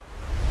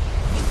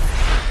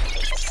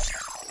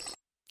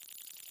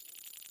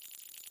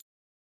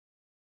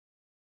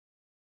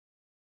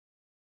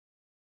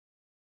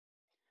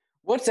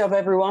What's up,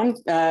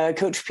 everyone?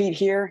 Coach Pete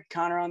here,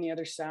 Connor on the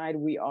other side.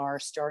 We are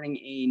starting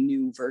a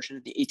new version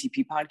of the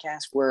ATP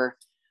podcast where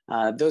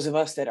those of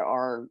us that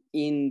are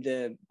in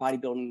the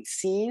bodybuilding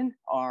scene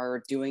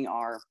are doing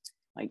our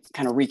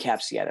kind of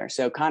recaps together.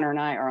 So Connor and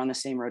I are on the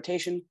same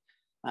rotation.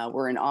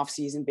 We're in off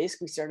season,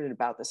 basically started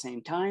about the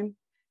same time,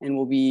 and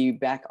we'll be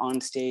back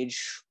on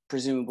stage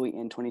presumably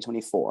in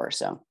 2024.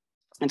 So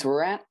that's where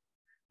we're at.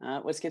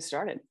 Let's get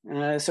started.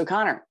 So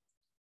Connor,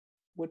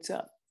 what's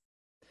up?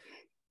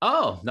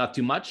 Oh, not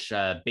too much.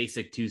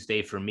 Basic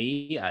Tuesday for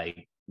me.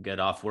 I got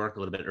off work a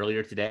little bit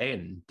earlier today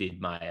and did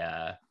my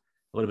a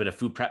little bit of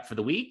food prep for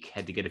the week.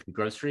 Had to get a few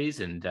groceries,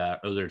 and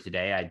earlier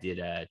today I did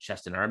a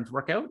chest and arms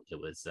workout. It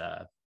was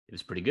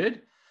pretty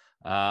good.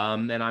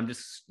 And I'm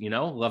just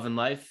loving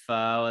life.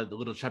 A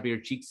little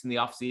chubbier cheeks in the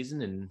off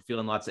season, and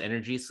feeling lots of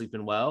energy,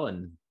 sleeping well,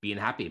 and being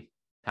happy.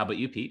 How about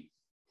you, Pete?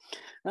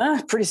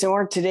 Pretty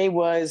similar. Today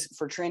was,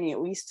 for training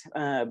at least,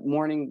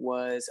 morning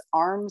was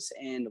arms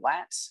and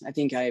lats. I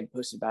think I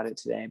posted about it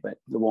today, but it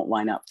won't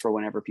line up for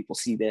whenever people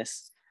see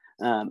this,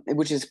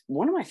 which is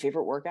one of my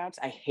favorite workouts.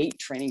 I hate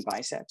training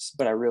biceps,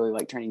 but I really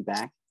like training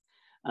back.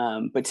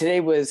 But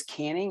today was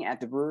canning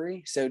at the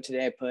brewery. So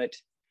today I put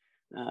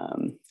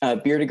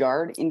beer to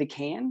guard into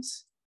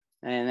cans,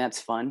 and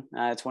that's fun.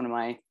 It's one of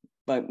my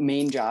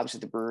main jobs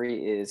at the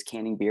brewery is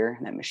canning beer.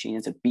 That machine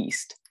is a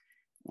beast.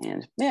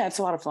 And yeah, it's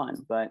a lot of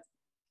fun, but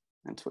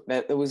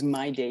that was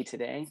my day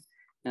today,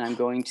 and I'm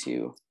going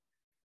to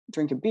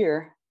drink a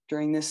beer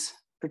during this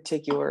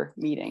particular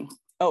meeting.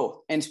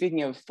 Oh, and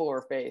speaking of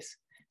fuller face,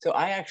 so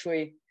I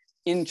actually,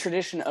 in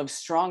tradition of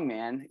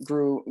strongman,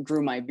 grew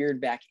my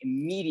beard back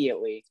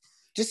immediately,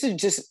 just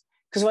because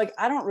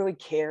I don't really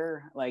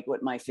care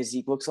what my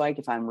physique looks like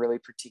if I'm really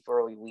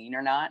particularly lean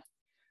or not,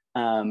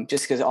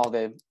 just because all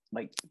the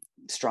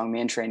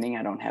strongman training,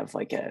 I don't have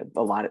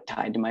a lot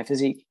tied to my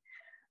physique.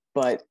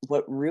 But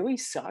what really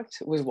sucked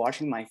was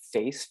watching my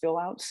face fill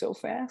out so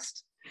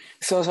fast.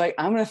 So I was like,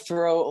 I'm going to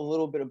throw a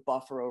little bit of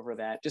buffer over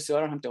that just so I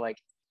don't have to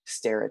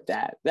stare at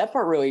that. That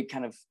part really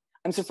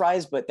I'm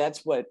surprised, but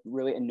that's what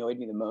really annoyed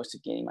me the most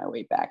of gaining my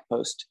weight back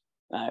post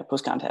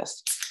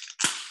contest.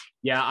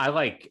 Yeah,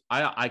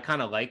 I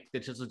kind of like the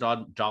chiseled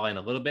jawline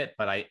a little bit,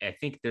 but I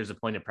think there's a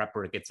point of prep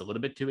where it gets a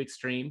little bit too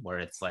extreme, where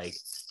it's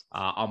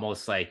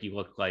almost like you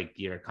look like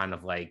you're kind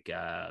of like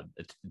a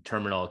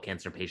terminal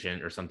cancer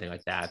patient or something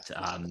like that.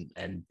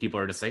 And people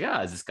are just like,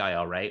 is this guy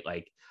all right?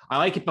 I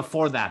like it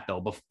before that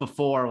though,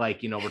 before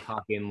we're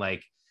talking the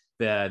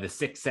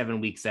 6-7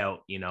 weeks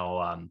out,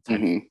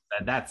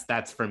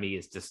 that's for me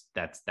is just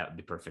that would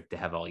be perfect to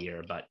have all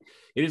year, but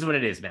it is what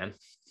it is, man.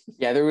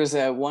 Yeah, there was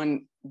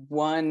one.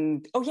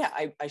 Oh yeah,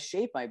 I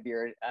shaved my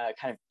beard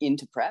kind of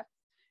into prep,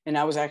 and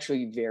I was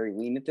actually very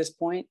lean at this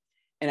point.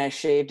 And I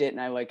shaved it,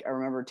 and I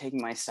remember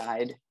taking my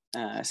side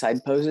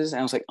poses, and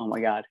I was like, oh my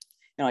god,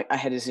 and I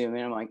had to zoom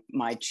in. I'm like,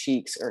 my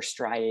cheeks are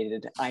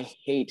striated. I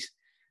hate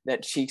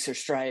that cheeks are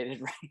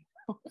striated right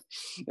now.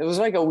 It was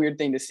a weird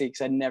thing to see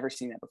because I'd never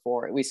seen that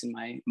before, at least in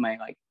my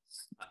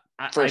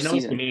first I know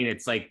season. What you mean.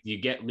 It's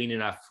you get lean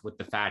enough with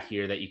the fat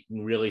here that you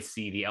can really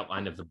see the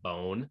outline of the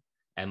bone.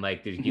 And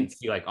you can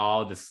see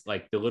all this,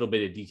 the little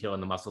bit of detail in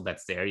the muscle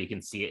that's there. You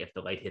can see it if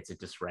the light hits it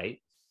just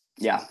right.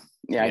 Yeah,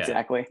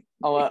 exactly.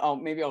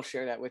 Maybe I'll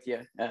share that with you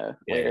later.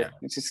 Yeah.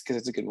 It's just because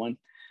it's a good one.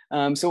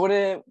 So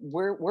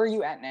where are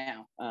you at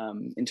now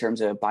in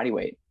terms of body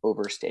weight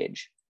over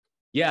stage?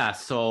 Yeah,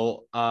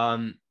 so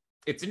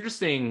it's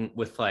interesting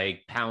with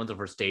pounds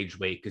over stage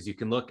weight, because you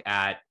can look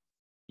at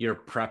your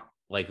prep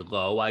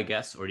low, I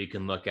guess, or you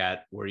can look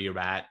at where you're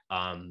at,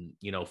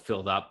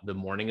 filled up the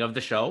morning of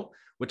the show,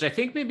 which I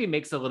think maybe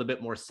makes a little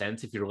bit more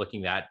sense if you're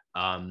looking at,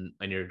 and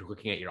you're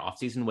looking at your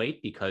off-season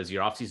weight, because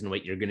your off-season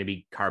weight, you're going to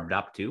be carved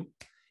up too.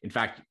 In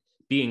fact,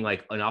 being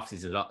an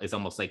off-season is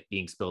almost like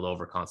being spilled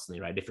over constantly,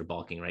 right? If you're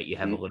bulking, right? You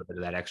have a little bit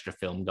of that extra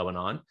film going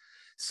on.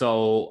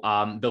 So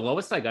the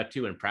lowest I got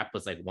to in prep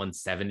was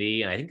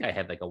 170. And I think I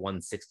had a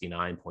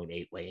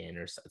 169.8 weigh in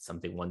or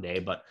something one day,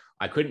 but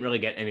I couldn't really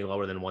get any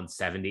lower than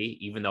 170,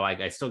 even though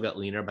I still got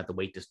leaner, but the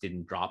weight just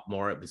didn't drop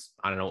more. It was,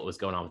 I don't know what was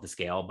going on with the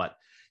scale, but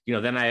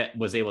then I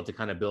was able to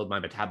kind of build my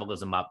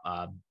metabolism up,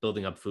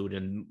 building up food.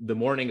 And the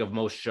morning of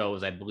most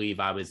shows, I believe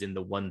I was in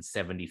the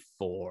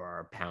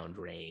 174 pound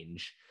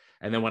range.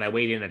 And then when I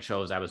weighed in at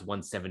shows, I was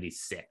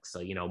 176.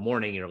 So,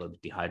 morning, you're a little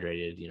bit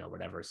dehydrated,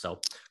 whatever. So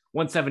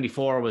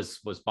 174 was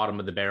bottom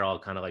of the barrel,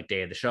 kind of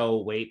day of the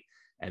show weight.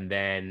 And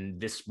then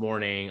this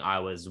morning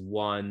I was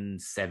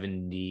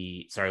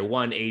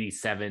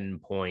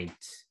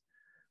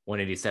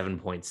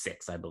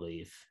 187.6, I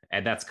believe.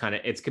 And that's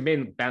it's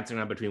been bouncing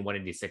around between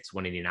 186,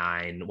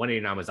 189.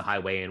 189 was a high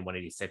weigh in.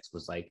 186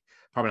 was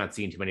probably not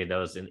seeing too many of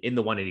those in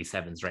the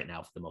 187s right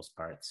now for the most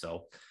part.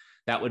 So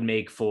that would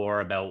make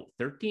for about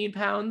 13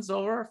 pounds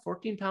over,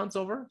 14 pounds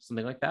over,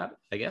 something like that,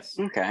 I guess.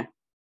 Okay.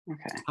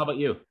 How about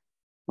you?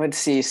 Let's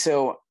see.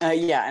 So,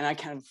 yeah, and I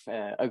kind of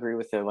agree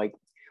with the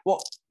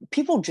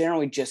people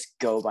generally just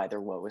go by their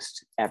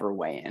lowest ever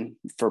weigh in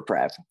for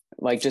prep,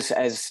 just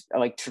as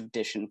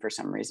tradition for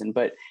some reason.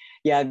 But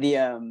Yeah,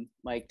 the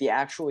like the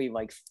actually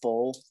like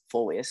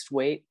fullest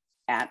weight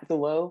at the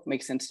low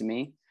makes sense to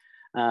me.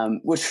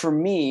 Which for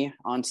me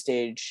on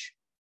stage,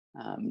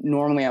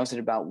 normally I was at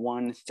about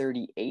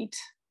 138,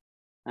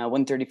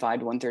 135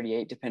 to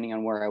 138, depending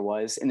on where I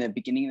was in the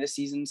beginning of the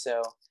season.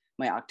 So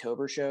my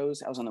October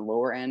shows, I was on the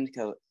lower end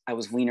because I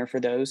was leaner for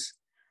those.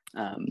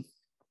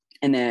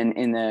 And then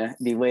in the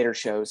later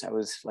shows, I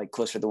was like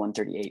closer to the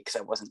 138 because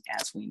I wasn't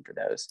as lean for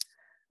those.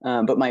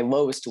 But my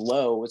lowest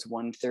low was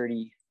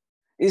 130.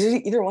 Is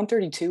it either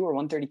 132 or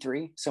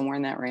 133, somewhere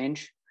in that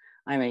range?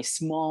 I'm a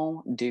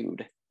small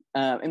dude.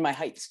 And my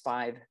height's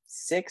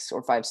 5'6"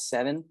 or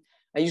 5'7".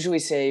 I usually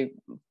say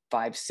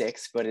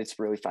 5'6", but it's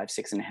really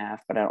 5'6.5".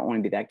 But I don't want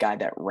to be that guy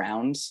that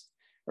rounds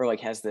or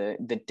like has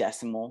the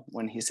decimal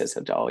when he says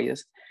how tall he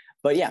is.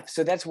 But yeah,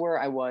 so that's where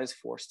I was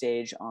for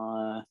stage.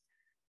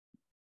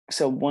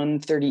 So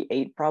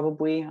 138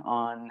 probably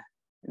on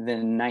the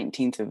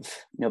 19th of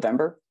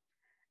November.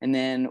 And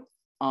then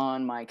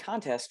on my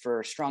contest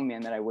for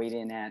strongman that I weighed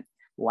in at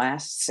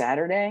last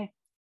Saturday,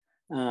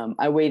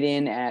 I weighed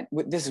in at,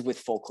 this is with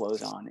full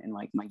clothes on and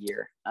like my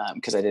gear,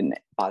 because I didn't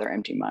bother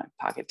emptying my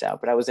pockets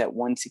out, but I was at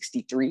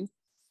 163.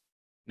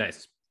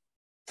 Nice.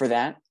 For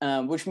that,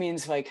 which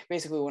means like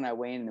basically when I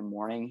weigh in the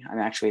morning, I'm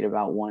actually at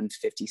about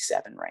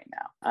 157 right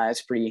now.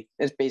 It's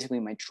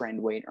basically my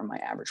trend weight or my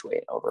average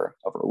weight over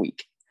a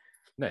week.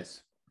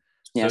 Nice.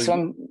 Yeah.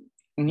 So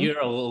you're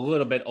a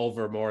little bit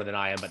over more than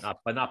I am, but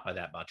not by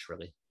that much,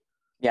 really.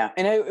 Yeah.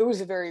 And it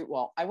was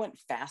I went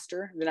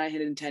faster than I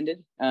had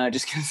intended,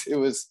 just because it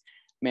was,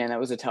 man, that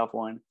was a tough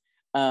one.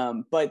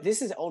 But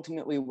this is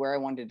ultimately where I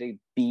wanted to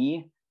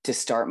be to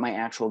start my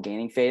actual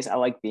gaining phase. I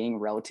like being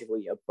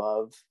relatively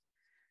above.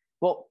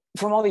 Well,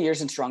 from all the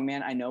years in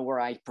strongman, I know where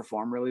I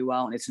perform really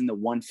well, and it's in the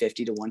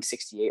 150 to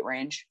 168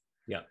 range.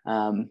 Yeah.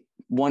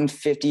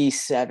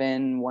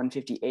 157,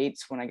 158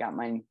 when I got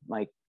my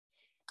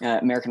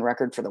American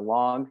record for the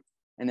log,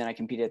 and then I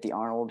competed at the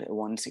Arnold at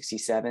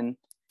 167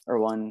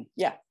 about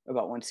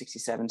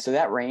 167. So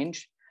that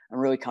range, I'm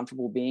really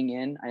comfortable being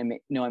in. I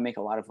make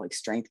a lot of like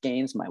strength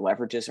gains. My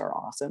leverages are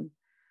awesome,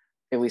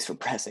 at least for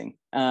pressing.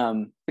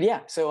 But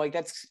yeah, so like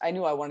I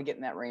knew I want to get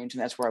in that range,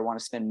 and that's where I want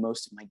to spend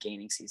most of my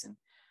gaining season,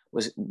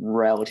 was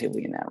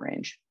relatively in that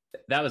range.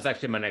 That was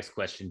actually my next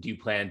question. Do you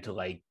plan to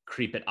like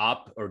creep it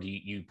up, or do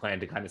you plan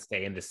to kind of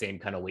stay in the same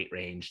kind of weight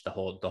range the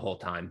whole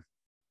time?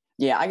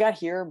 Yeah, I got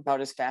here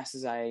about as fast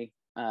as I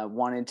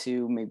wanted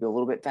to, maybe a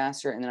little bit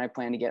faster, and then I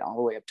plan to get all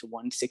the way up to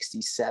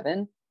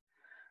 167,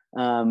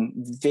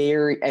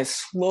 very as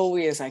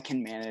slowly as I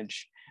can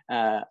manage,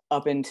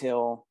 up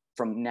until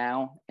from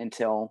now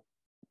until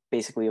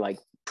basically like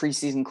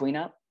preseason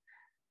cleanup.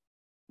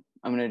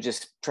 I'm gonna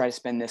just try to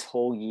spend this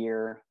whole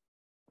year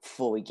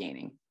fully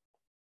gaining.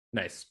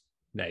 Nice.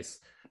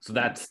 So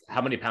that's,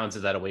 how many pounds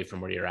is that away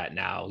from where you're at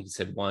now? You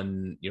said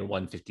you're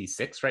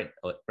 156 right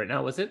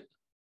now, was it?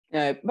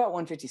 About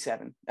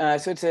 157.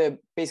 So it's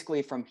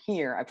basically from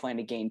here, I plan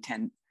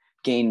to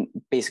gain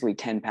basically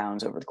 10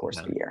 pounds over the course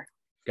of the year.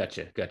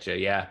 Gotcha.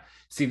 Yeah.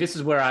 See, this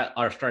is where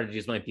our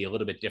strategies might be a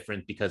little bit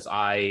different, because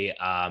I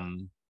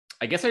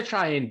guess I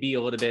try and be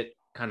a little bit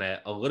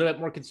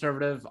more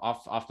conservative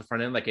off the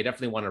front end. Like I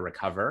definitely want to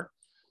recover.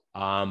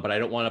 But I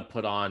don't want to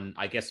put on,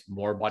 I guess,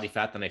 more body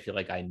fat than I feel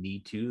like I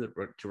need to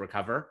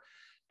recover.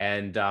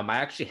 And I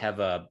actually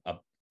have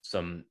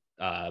some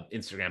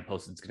Instagram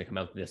post that's going to come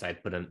out with this. I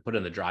put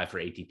in the drive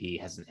for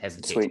ATP. Hasn't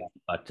hesitated,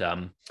 but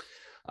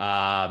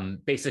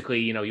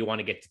basically, you want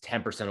to get to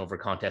 10% over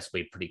contest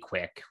weight pretty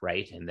quick,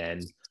 right? And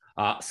then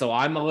so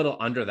I'm a little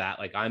under that.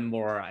 Like I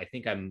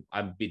think I'm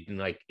being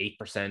like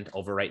 8%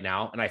 over right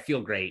now, and I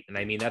feel great. And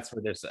I mean, that's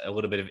where there's a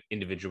little bit of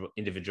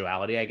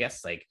individuality, I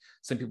guess. Like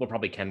some people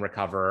probably can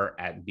recover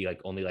and be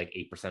like only like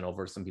 8%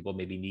 over. Some people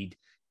maybe need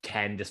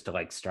 10 just to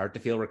like start to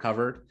feel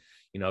recovered,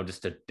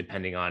 just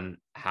depending on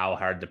how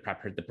hard the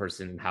prep hurt the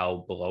person and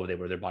how below they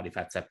were their body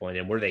fat set point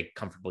and where they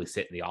comfortably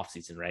sit in the off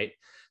season, right?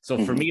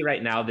 So for me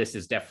right now, this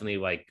is definitely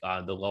like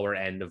the lower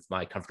end of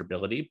my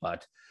comfortability,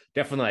 but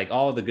definitely like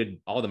all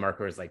the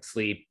markers like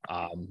sleep,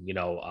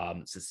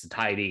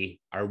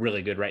 satiety are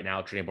really good right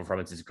now. Training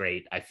performance is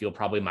great. I feel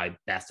probably my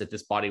best at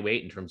this body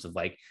weight in terms of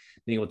like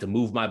being able to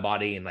move my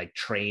body and like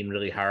train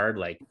really hard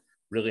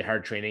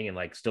training and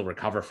like still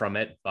recover from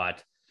it,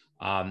 but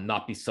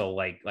not be so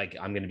like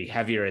I'm going to be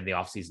heavier in the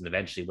off season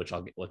eventually, which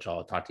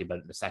I'll talk to you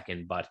about in a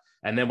second.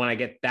 And then when I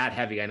get that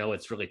heavy, I know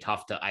it's really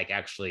tough to like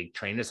actually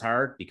train as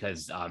hard,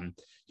 because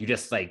you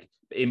just like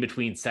in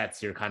between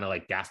sets, you're kind of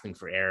like gasping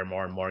for air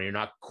more and more. You're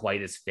not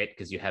quite as fit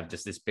because you have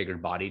just this bigger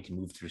body to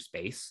move through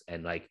space.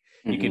 And like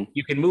you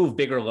can move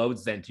bigger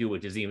loads then too,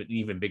 which is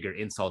even bigger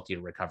insult to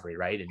your recovery,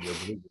 right? And you're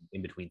moving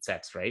in between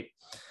sets, right?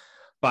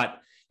 But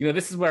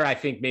this is where I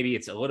think maybe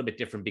it's a little bit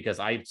different, because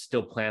I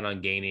still plan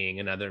on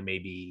gaining another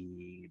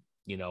maybe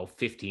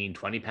 15,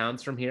 20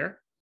 pounds from here,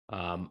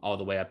 all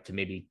the way up to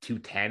maybe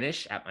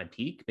 210-ish at my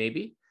peak,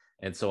 maybe.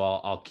 And so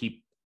I'll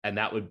keep, and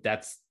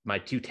that's my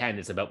 210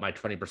 is about my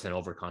 20%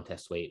 over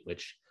contest weight,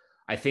 which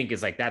I think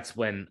is like, that's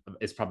when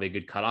it's probably a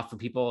good cutoff for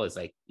people, is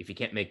like, if you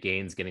can't make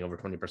gains getting over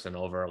 20%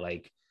 over,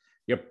 like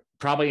you're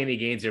probably any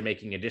gains you're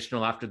making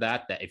additional after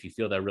that, that if you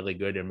feel they're really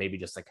good, or maybe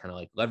just like kind of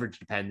like leverage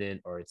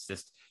dependent, or it's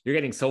just you're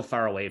getting so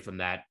far away from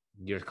that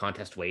your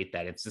contest weight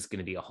that it's just going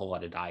to be a whole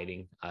lot of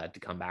dieting to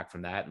come back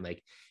from that. And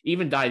like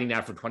even dieting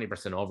now for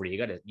 20% over, you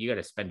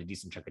gotta spend a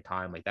decent chunk of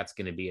time. Like that's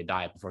going to be a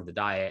diet before the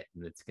diet,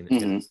 and it's going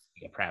to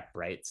be a prep,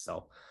 right?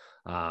 So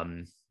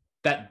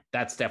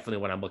that's definitely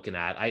what I'm looking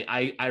at.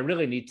 I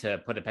really need to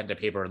put a pen to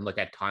paper and look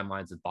at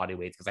timelines with body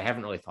weights, because I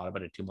haven't really thought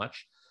about it too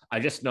much. I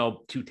just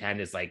know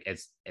 210 is like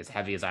as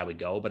heavy as I would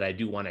go, but I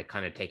do want to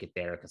kind of take it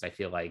there, because I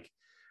feel like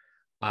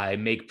I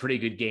make pretty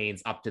good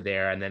gains up to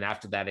there, and then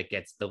after that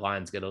the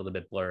lines get a little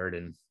bit blurred,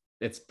 and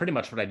it's pretty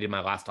much what I did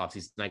my last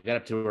offseason. I got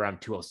up to around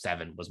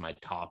 207 was my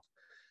top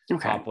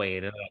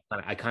weight, and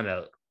I kind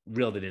of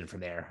reeled it in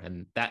from there,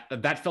 and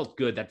that felt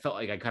good. That felt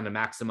like I kind of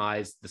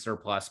maximized the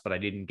surplus, but I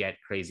didn't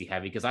get crazy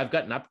heavy, because I've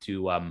gotten up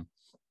to in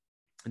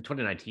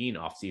 2019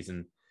 off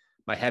season,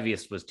 my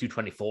heaviest was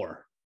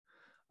 224,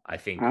 I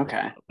think.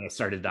 Okay. When I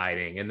started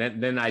dieting, and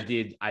then I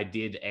did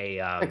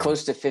a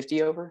close to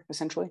 50 over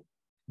essentially.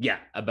 Yeah,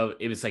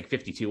 it was like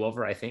 52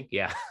 over, I think.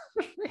 Yeah.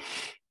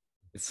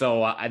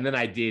 So and then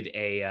I did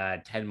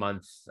a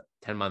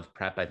 10-month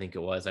prep, I think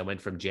it was. I went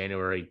from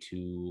January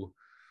to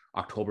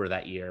October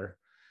that year,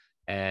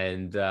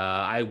 and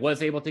I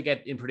was able to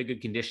get in pretty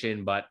good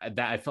condition, but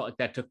I felt like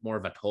that took more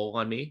of a toll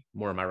on me,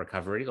 more of my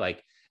recovery.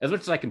 Like as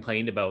much as I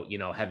complained about,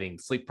 having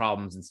sleep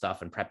problems and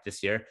stuff and prep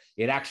this year,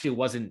 it actually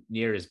wasn't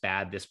near as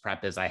bad this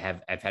prep as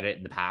I've had it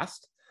in the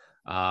past.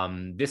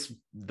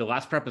 The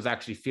last prep was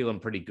actually feeling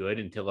pretty good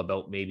until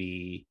about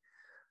maybe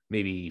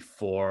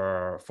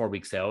 4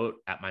 weeks out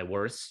at my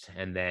worst,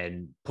 and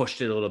then pushed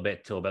it a little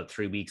bit till about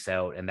 3 weeks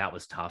out, and that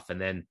was tough.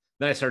 And then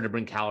I started to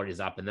bring calories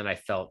up, and then I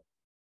felt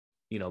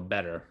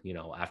better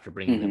after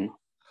bringing them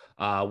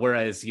up.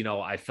 Whereas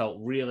I felt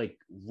really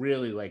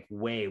like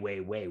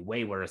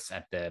way worse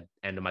at the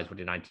end of my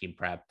 2019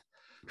 prep,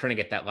 trying to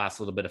get that last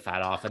little bit of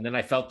fat off. And then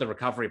I felt the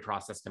recovery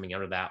process coming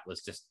out of that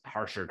was just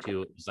harsher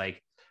too. It was like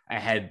I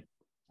had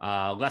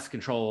less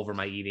control over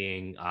my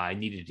eating. I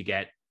needed to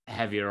get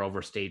heavier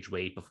over stage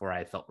weight before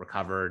I felt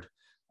recovered.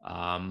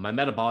 My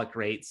metabolic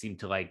rate seemed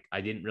to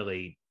I didn't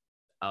really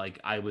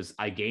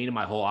I gained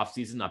my whole off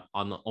season up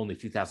on only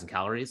 2,000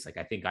 calories. Like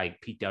I think I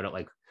peaked out at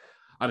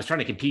I was trying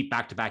to compete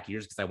back-to-back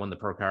years because I won the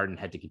pro card and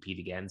had to compete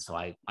again. So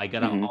I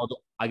got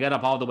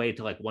up all the way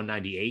to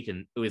 198,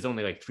 and it was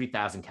only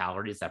 3,000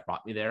 calories that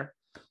brought me there,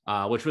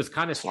 which was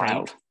kind of strange.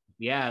 Wild.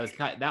 Yeah,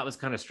 that was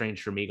kind of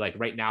strange for me. Like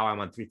right now I'm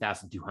on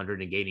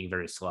 3,200 and gaining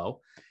very slow.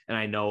 And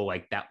I know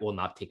that will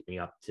not take me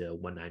up to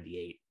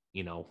 198,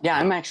 Yeah,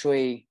 I'm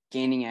actually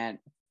gaining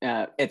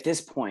at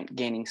this point,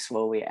 gaining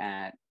slowly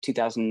at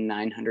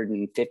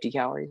 2,950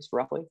 calories,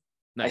 roughly.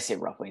 Nice. I say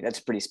roughly, that's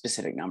a pretty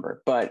specific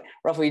number, but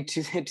roughly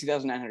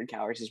 2,900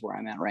 calories is where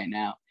I'm at right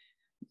now.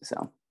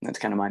 So that's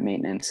kind of my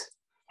maintenance.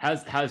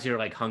 How's your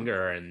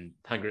hunger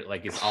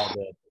is all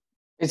good?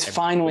 It's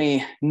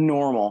finally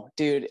normal,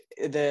 dude.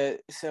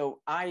 So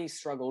I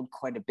struggled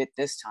quite a bit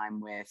this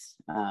time with,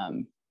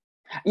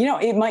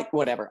 it might,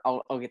 whatever,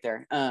 I'll get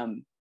there.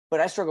 But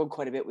I struggled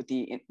quite a bit with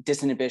the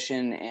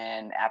disinhibition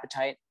and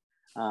appetite,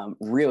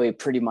 really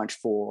pretty much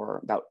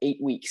for about 8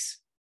 weeks.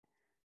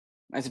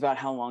 That's about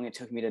how long it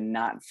took me to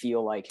not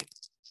feel like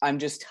I'm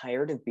just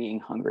tired of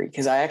being hungry.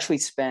 Because I actually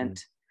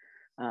spent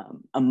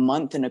a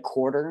month and a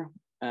quarter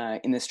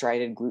in the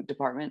striated glute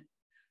department.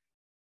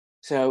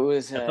 So it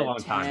was That's a long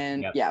 10,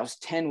 time. Yeah, it was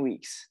 10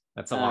 weeks.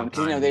 That's a long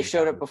time. Because they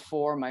showed up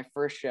before my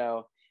first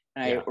show,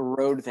 and I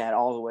rode that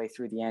all the way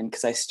through the end,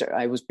 because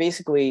I was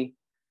basically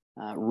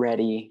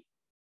ready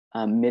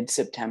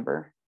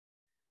mid-September,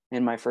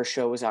 and my first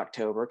show was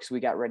October because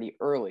we got ready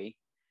early.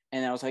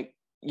 And I was like,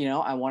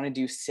 I want to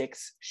do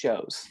 6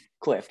 shows.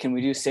 Cliff, can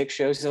we do 6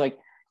 shows? He's like,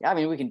 yeah, I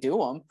mean, we can do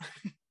them.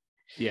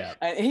 Yeah.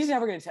 He's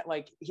never going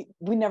to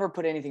we never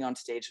put anything on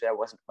stage that I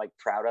wasn't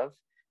proud of.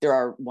 There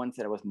are ones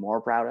that I was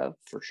more proud of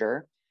for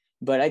sure.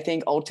 But I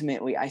think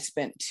ultimately I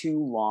spent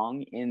too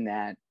long in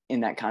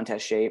that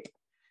contest shape.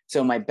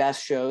 So my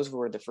best shows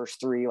were the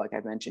first 3, like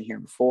I've mentioned here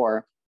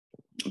before.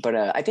 But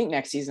I think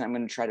next season I'm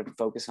going to try to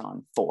focus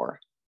on 4.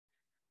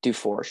 Do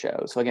 4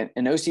 shows, like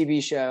an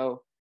OCB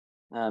show,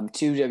 2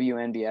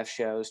 WNBF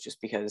shows,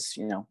 just because,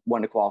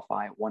 1 to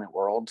qualify, 1 at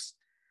Worlds.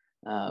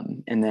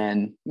 And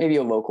then maybe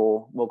a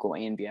local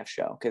ANBF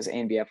show, because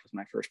ANBF was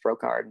my first pro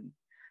card, and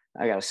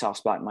I got a soft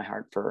spot in my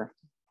heart for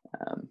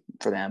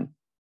them.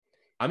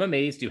 I'm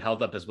amazed you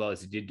held up as well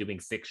as you did,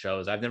 doing 6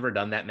 shows. I've never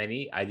done that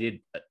many. I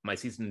did my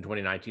season in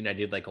 2019. I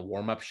did a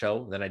warm-up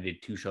show. Then I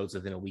did 2 shows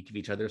within a week of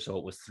each other. So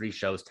it was 3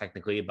 shows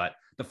technically, but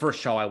the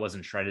first show I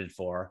wasn't shredded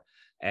for,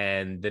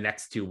 and the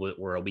next 2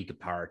 were a week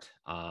apart.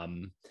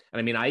 And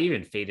I mean, I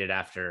even faded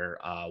after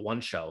 1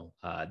 show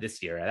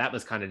this year. That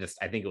was kind of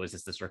I think it was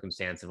just the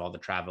circumstance of all the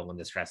travel and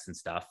the stress and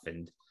stuff.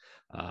 And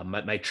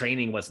my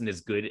training wasn't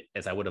as good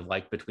as I would have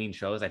liked between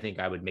shows. I think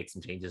I would make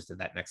some changes to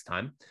that next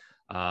time.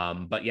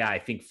 But yeah, I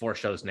think 4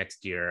 shows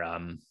next year.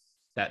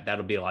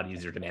 that'll be a lot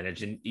easier to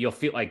manage, and you'll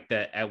feel like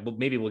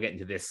maybe we'll get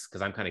into this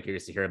because I'm kind of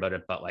curious to hear about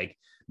it, but like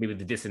maybe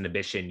the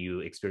disinhibition you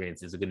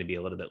experience is going to be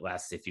a little bit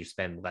less if you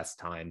spend less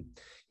time,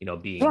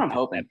 being what I'm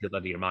hoping. out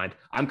of your mind.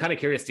 I'm kind of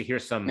curious to hear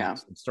some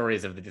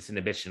stories of the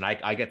disinhibition.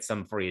 I get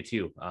some for you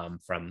too,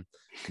 from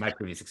my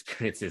previous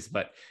experiences,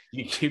 but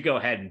you go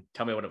ahead and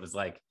tell me what it was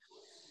like.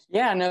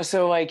 Yeah, no.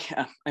 So like,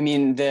 I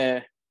mean,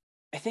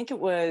 I think it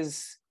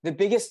was the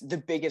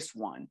biggest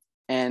one.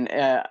 And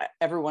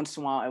every once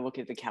in a while I look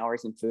at the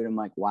calories in food. I'm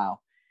like, wow,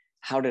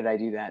 how did I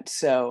do that?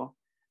 So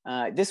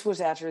this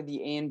was after the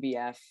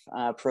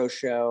ANBF pro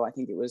show. I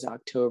think it was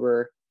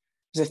October.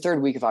 It was the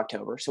third week of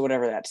October. So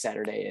whatever that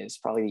Saturday is,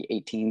 probably the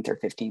 18th or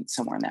 15th,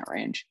 somewhere in that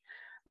range.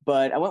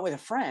 But I went with a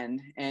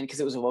friend, and because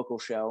it was a local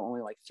show,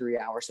 only like 3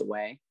 hours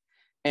away.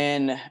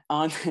 And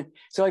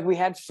so like we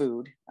had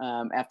food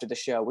after the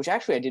show, which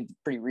actually I did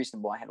pretty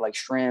reasonable. I had like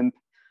shrimp,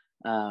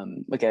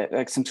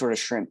 like some sort of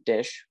shrimp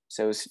dish.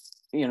 So it was,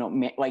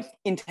 like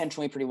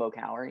intentionally pretty low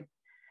calorie.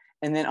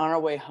 And then on our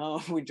way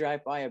home, we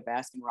drive by a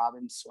Baskin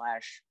Robbins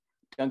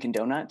 / Dunkin'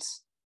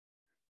 Donuts.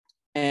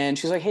 And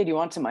she was like, hey, do you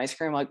want some ice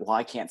cream? I'm like, well,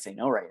 I can't say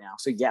no right now.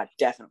 So yeah,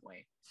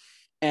 definitely.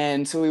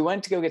 And so we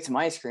went to go get some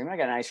ice cream. I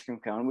got an ice cream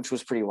cone, which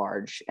was pretty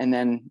large, and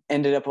then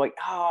ended up like,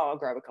 oh, I'll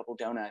grab a couple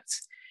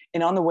donuts.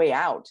 And on the way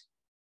out,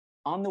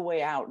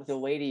 the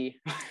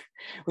lady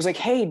was like,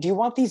 hey, do you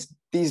want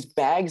these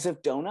bags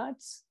of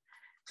donuts?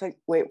 It's like,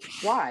 wait,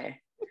 why?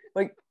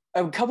 Like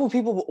a couple of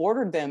people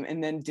ordered them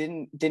and then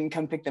didn't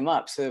come pick them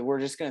up. So we're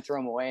just going to throw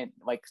them away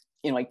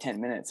in like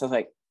 10 minutes. I was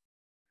like,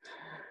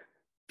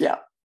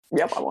 yep,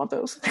 I want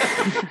those.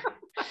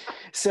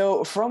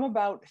 So from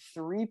about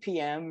 3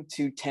 p.m.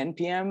 to 10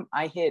 p.m.,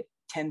 I hit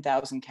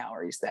 10,000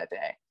 calories that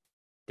day.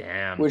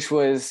 Damn. Which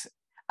was,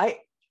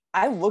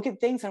 I look at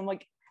things and I'm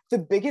like, the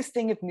biggest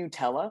thing of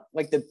Nutella,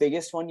 like the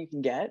biggest one you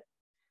can get,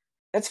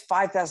 that's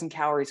 5,000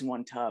 calories in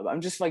one tub.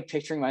 I'm just like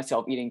picturing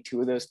myself eating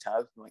 2 of those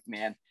tubs. I'm like,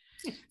 man,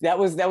 that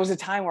was a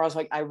time where I was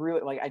like,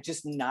 I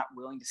just not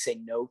willing to say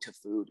no to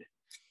food.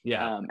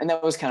 Yeah. And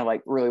that was kind of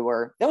like really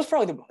that was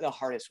probably the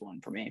hardest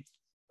one for me.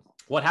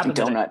 What happened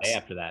the next day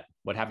after that?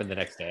 What happened the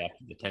next day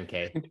after the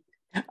 10K?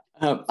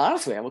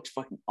 Honestly, I looked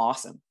fucking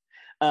awesome.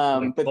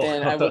 But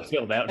then I looked,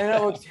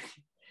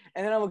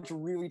 and then I looked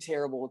really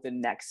terrible the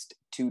next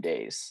 2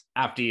 days.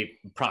 After you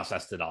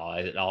processed it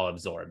all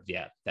absorbed.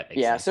 Yeah, that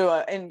makes sense. So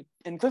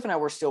and Cliff and I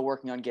were still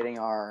working on getting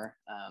our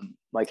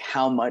like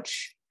how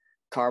much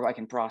carb I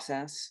can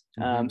process.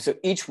 So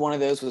each one of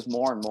those was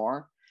more and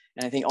more.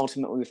 And I think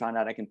ultimately we found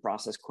out I can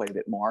process quite a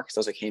bit more, because I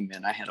was like, hey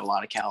man, I had a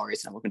lot of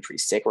calories and I'm looking pretty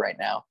sick right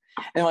now.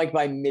 And like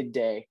by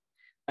midday,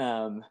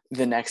 the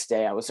next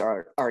day I was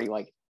already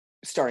like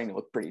starting to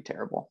look pretty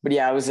terrible. But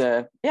yeah,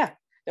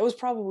 that was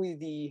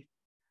probably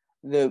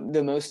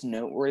the most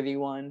noteworthy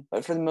one.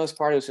 But for the most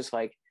part, it was just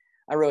like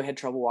I really had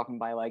trouble walking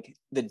by like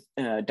the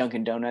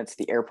Dunkin' Donuts,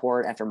 the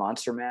airport after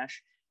Monster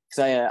Mash, because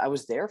I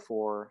was there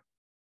for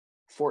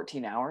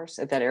 14 hours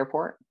at that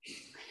airport.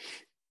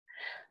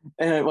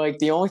 And like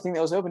the only thing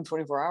that was open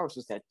 24 hours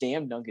was that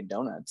damn Dunkin'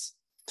 Donuts.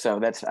 So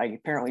that's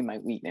apparently my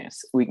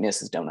weakness.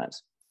 Weakness is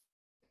donuts.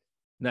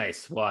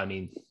 Nice. Well, I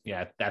mean,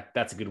 yeah,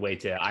 that's a good way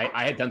to.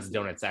 I had tons of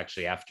donuts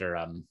actually after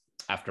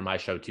my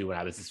show too. When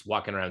I was just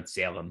walking around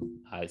Salem,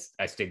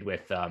 I stayed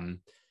with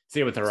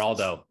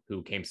Geraldo,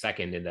 who came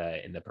second in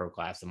the pro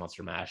class, the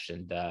Monster Mash,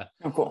 and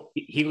cool.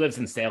 He lives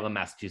in Salem,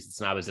 Massachusetts,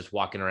 and I was just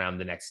walking around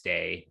the next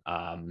day,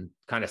 kind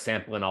of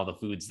sampling all the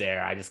foods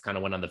there. I just kind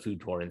of went on the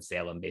food tour in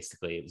Salem.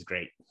 Basically, it was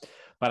great.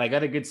 But I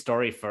got a good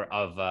story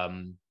of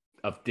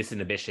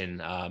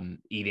disinhibition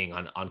eating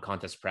on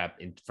contest prep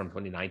from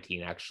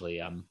 2019.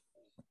 Actually,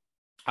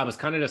 I was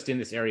kind of just in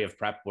this area of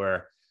prep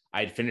where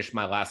I'd finished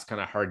my last kind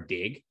of hard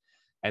dig.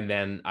 And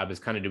then I was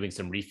kind of doing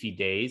some refeed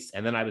days,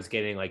 and then I was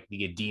getting like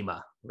the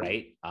edema,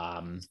 right?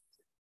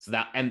 So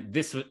that, and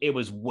it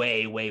was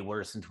way, way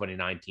worse in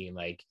 2019.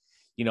 Like,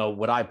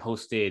 what I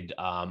posted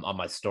on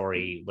my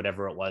story,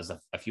 whatever it was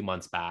a few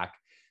months back,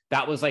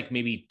 that was like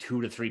maybe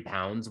 2 to 3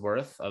 pounds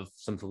worth of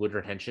some fluid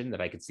retention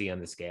that I could see on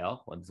the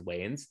scale, on the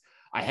weigh-ins.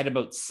 I had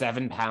about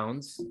 7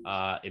 pounds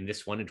in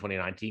this one in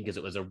 2019, because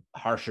it was a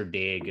harsher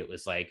dig. It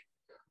was like,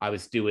 I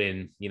was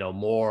doing,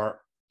 more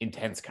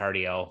intense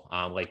cardio,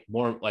 like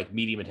more like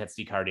medium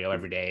intensity cardio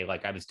every day.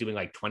 Like I was doing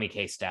like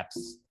 20K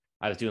steps.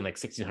 I was doing like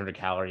 1,600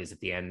 calories at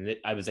the end.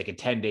 I was like a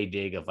 10-day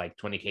dig of like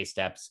 20K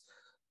steps,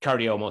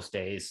 cardio most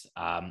days,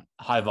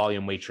 high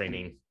volume weight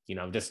training,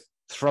 just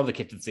throw the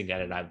kitchen sink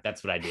at it.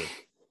 That's what I did.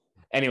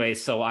 Anyway,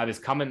 so I was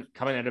coming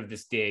out of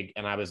this dig,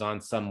 and I was on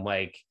some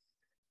like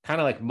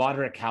kind of like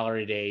moderate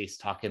calorie days,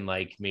 talking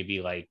like maybe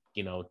like,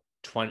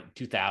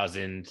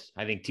 2,000,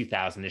 I think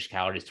 2,000-ish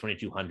calories,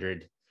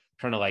 2,200,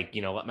 trying to like,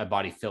 let my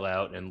body fill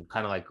out and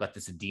kind of like let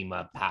this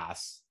edema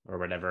pass or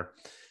whatever.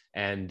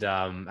 And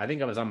I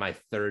think I was on my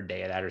 3rd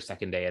day of that or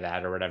 2nd day of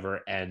that or whatever.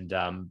 And,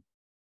 I'm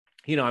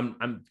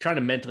trying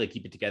to mentally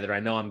keep it together. I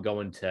know I'm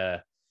going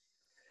to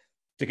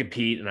to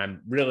compete. And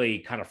I'm really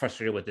kind of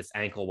frustrated with this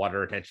ankle water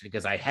retention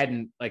because I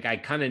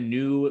kind of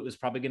knew it was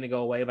probably going to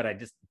go away, but I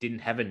just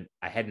I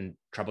hadn't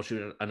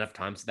troubleshooted enough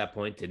times at that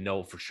point to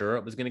know for sure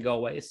it was going to go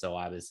away. So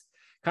I was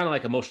kind of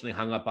like emotionally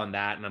hung up on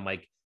that. And I'm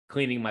like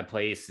cleaning my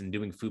place and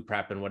doing food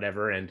prep and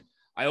whatever. And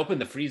I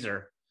opened the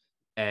freezer,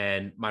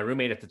 and my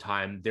roommate at the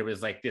time, there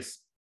was like this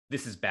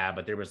is bad,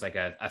 but there was like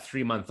a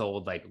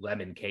 3-month-old like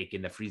lemon cake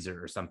in the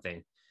freezer or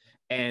something.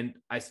 And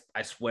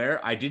I swear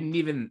I didn't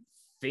even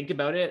think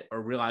about it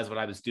or realize what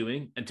I was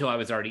doing until I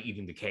was already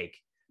eating the cake,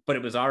 but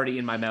it was already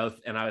in my mouth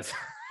and I was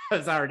I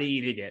was already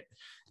eating it,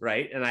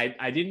 right? And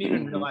I didn't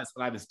even realize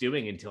what I was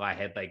doing until I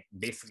had like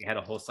basically had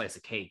a whole slice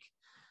of cake,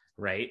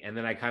 right? And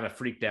then I kind of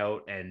freaked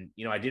out, and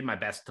I did my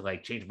best to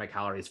like change my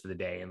calories for the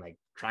day and like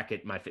track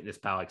it in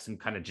MyFitnessPal, like some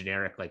kind of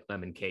generic like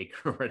lemon cake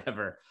or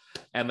whatever,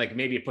 and like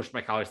maybe it pushed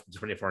my calories to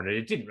 2400.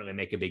 It didn't really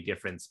make a big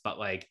difference, but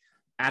like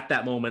at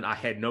that moment, I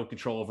had no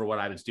control over what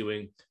I was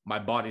doing. My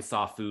body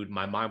saw food.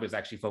 My mind was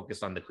actually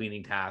focused on the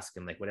cleaning task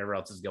and like whatever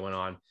else is going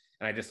on.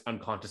 And I just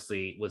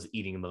unconsciously was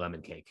eating the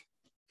lemon cake.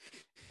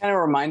 Kind of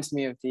reminds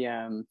me of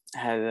the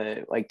had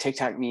a like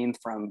TikTok meme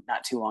from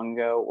not too long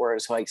ago where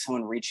it's like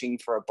someone reaching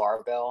for a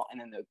barbell and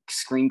then the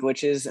screen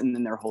glitches and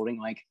then they're holding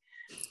like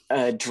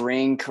a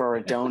drink or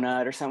a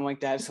donut or something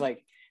like that. It's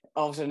like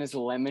all of a sudden it's a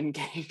lemon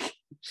cake.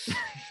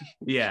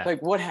 Yeah.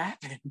 Like what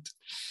happened?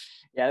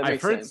 Yeah, that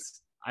makes sense.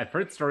 I've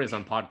heard stories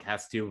on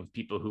podcasts too of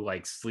people who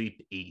like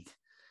sleep eat,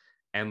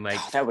 and like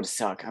that would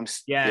suck.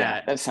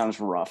 Yeah, that sounds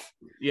rough.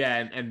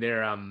 Yeah, and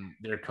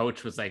their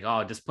coach was like,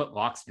 "Oh, just put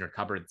locks in your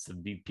cupboards." So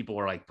people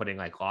were like putting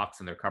like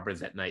locks in their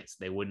cupboards at night so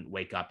they wouldn't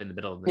wake up in the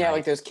middle of the night. Yeah,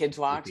 like those kids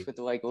locks with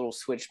the like little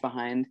switch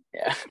behind.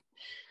 Yeah.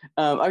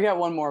 I've got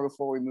one more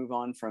before we move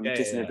on from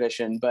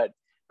disinhibition, but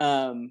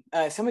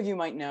some of you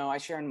might know I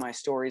share in my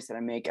stories that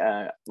I make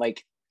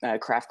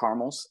craft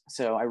caramels.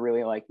 So I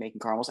really like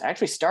making caramels. I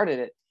actually started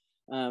it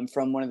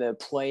from one of the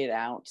play it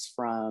outs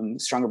from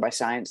Stronger by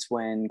Science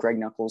when Greg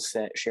Nuckols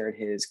shared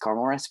his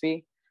caramel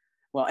recipe.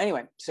 Well,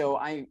 anyway, so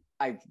I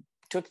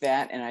took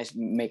that and I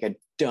make a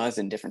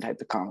dozen different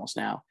types of caramels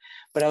now.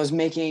 But I was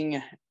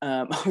making,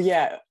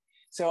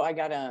 so I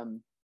got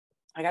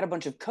a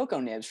bunch of cocoa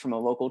nibs from a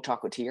local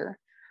chocolatier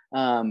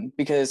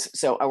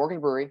because I work in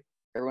a brewery.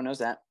 Everyone knows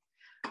that.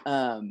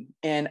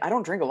 And I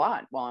don't drink a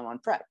lot while I'm on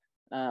prep,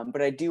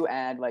 but I do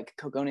add like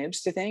cocoa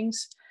nibs to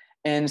things.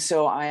 And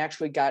so I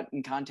actually got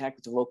in contact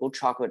with the local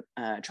chocolate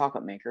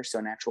maker, so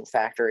an actual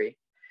factory,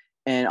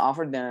 and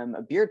offered them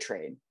a beer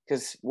trade.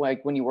 Because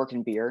like when you work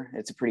in beer,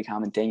 it's a pretty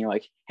common thing. You're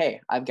like, hey,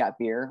 I've got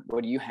beer.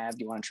 What do you have?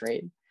 Do you want to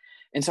trade?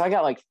 And so I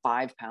got like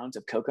 5 pounds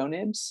of cocoa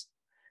nibs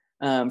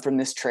from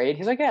this trade.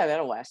 He's like, yeah,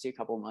 that'll last you a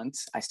couple of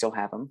months. I still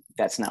have them.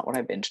 That's not what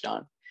I binged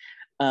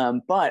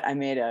on. But I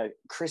made a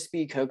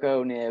crispy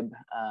cocoa nib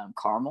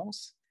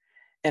caramels.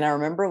 And I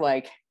remember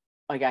like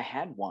I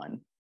had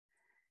one.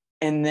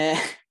 And then...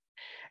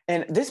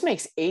 And this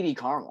makes 80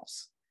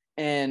 caramels.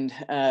 And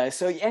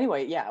so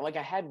anyway, yeah, like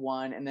I had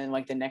one. And then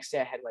like the next day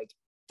I had like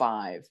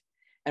 5. And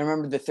I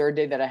remember the third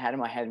day that I had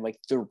them, I had like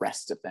the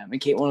rest of them. And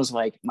Caitlin was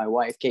like, my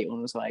wife,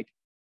 Caitlin was like,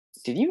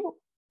 did you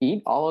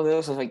eat all of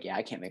those? I was like, yeah,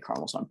 I can't make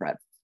caramels on prep.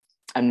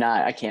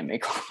 I can't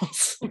make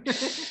caramels.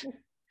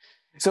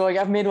 So like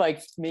I've made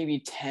like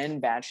maybe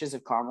 10 batches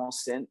of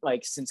caramels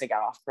since I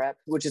got off prep,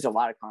 which is a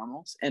lot of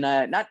caramels, and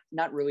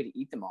not really to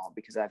eat them all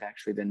because I've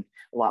actually been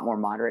a lot more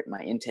moderate in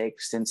my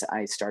intake since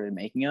I started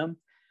making them.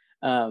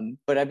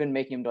 But I've been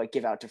making them to like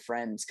give out to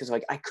friends because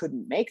like I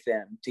couldn't make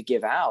them to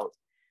give out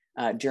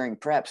during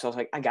prep. So I was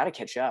like, I got to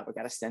catch up. I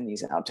got to send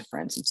these out to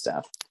friends and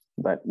stuff.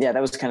 But yeah,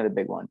 that was kind of the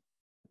big one.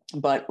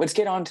 But let's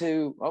get on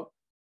to,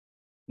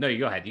 no, you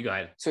go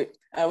ahead. So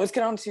let's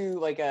get on to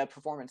like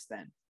performance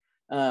then.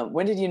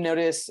 When did you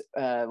notice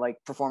like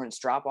performance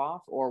drop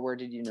off, or where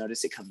did you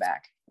notice it come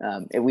back,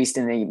 at least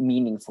in a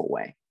meaningful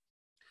way?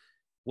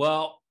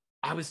 Well,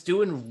 I was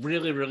doing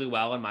really, really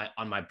well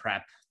on my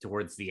prep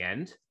towards the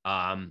end.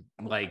 And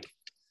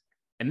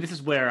this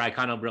is where I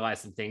kind of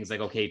realized some things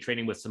like, okay,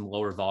 training with some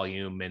lower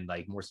volume and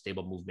like more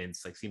stable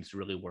movements, like seems to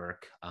really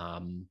work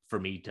for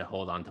me to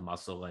hold on to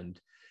muscle. And,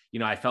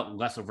 I felt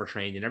less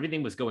overtrained and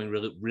everything was going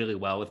really, really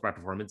well with my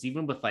performance,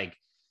 even with like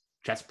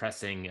chest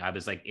pressing. I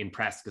was like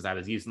impressed because I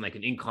was using like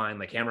an incline,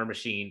 like hammer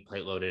machine,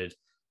 plate loaded.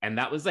 And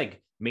that was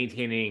like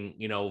maintaining,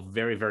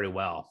 very, very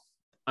well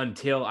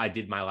until I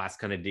did my last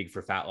kind of dig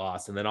for fat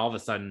loss. And then all of a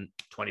sudden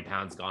 20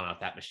 pounds gone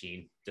off that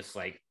machine, just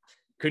like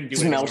couldn't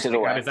do it. Melted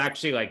away. I was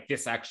actually like,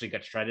 this actually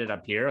got shredded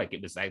up here. Like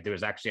it was like,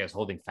 I was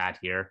holding fat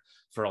here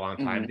for a long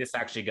time. Mm-hmm. This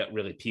actually got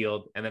really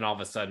peeled. And then all of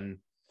a sudden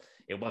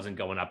it wasn't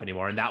going up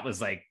anymore. And that was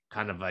like,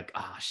 kind of like,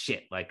 oh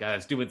shit. Like I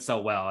was doing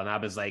so well. And I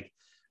was like,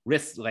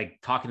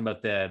 talking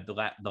about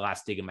the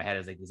last dig in my head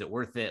is like, is it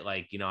worth it?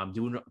 Like, I'm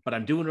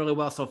doing really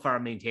well so far.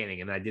 I'm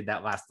maintaining. And I did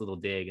that last little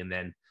dig and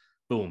then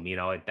boom,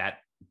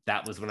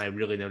 that was when I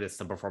really noticed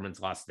some performance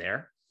loss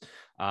there.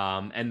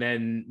 And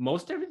then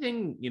most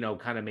everything,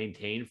 kind of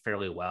maintained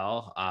fairly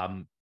well.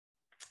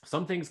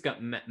 Some things got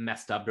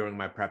messed up during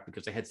my prep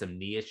because I had some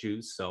knee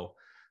issues. So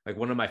like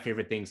one of my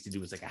favorite things to do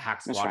was like a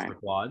hack That's squat right. for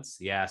quads.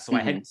 Yeah. So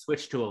I had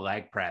switched to a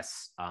leg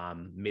press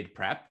mid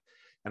prep,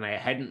 and I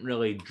hadn't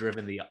really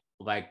driven the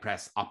leg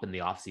press up in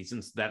the off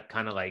season. So that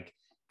kind of like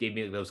gave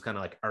me those kind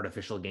of like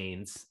artificial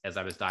gains as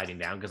I was dieting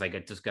down, because I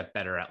just got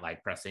better at leg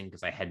pressing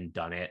because I hadn't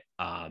done it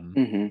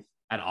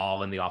at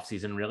all in the off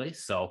season really.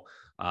 So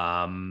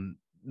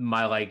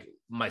my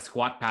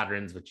squat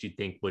patterns, which you'd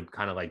think would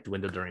kind of like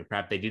dwindle during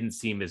prep, they didn't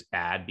seem as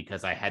bad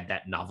because I had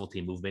that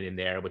novelty movement in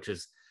there, which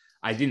is,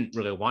 I didn't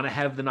really want to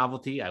have the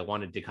novelty. I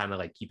wanted to kind of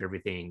like keep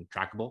everything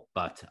trackable,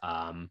 but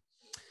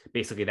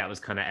basically that was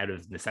kind of out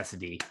of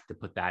necessity to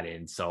put that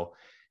in. So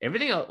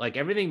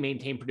everything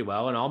maintained pretty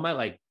well, and all my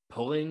like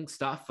pulling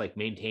stuff like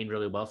maintained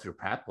really well through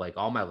prep. Like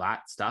all my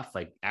lat stuff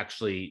like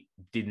actually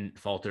didn't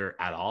falter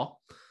at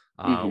all.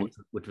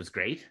 Which was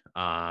great.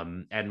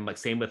 And like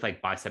same with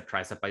like bicep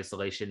tricep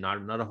isolation, not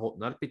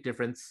a big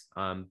difference.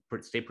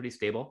 Stay pretty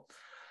stable.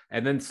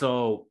 And then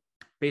so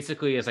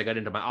basically as I got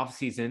into my off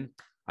season,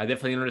 I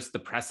definitely noticed the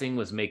pressing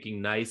was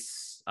making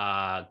nice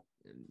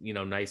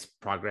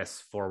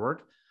progress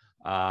forward.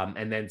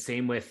 And then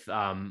same with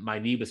my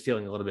knee was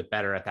feeling a little bit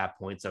better at that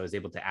point, so I was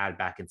able to add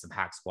back in some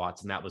hack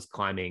squats, and that was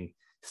climbing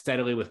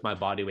steadily with my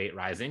body weight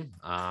rising.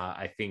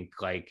 I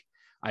think like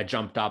I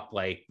jumped up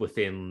like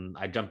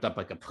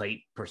a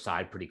plate per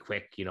side pretty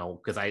quick,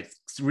 because I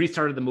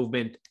restarted the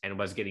movement and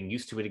was getting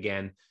used to it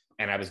again,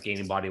 and I was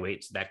gaining body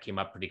weight. So that came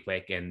up pretty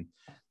quick. And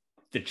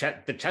the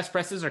chest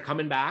presses are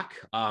coming back.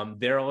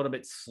 They're a little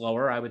bit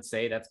slower, I would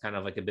say. That's kind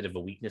of like a bit of a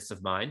weakness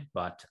of mine.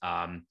 But,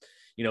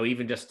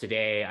 even just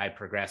today, I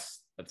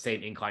progressed, let's say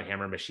an incline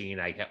hammer machine.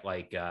 I kept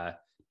like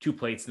 2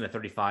 plates in the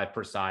 35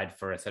 per side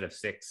for a set of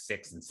 6,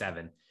 6, and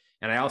 7.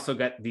 And I also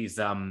got these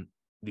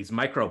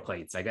micro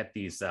plates. I got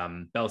these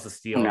bells of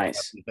steel,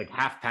 Nice. like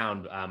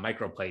half-pound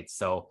micro plates.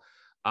 So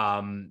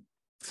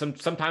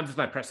sometimes with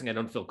my pressing, I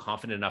don't feel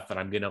confident enough that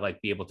I'm going to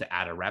like be able to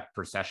add a rep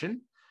per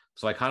session.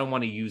 So I kind of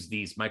want to use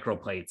these micro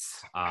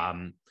plates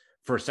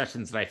for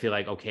sessions that I feel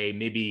like, okay,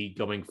 maybe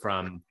going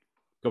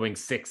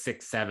 6,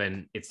 6,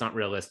 7, it's not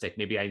realistic.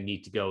 Maybe I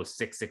need to go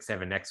 6, 6,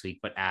 7 next week,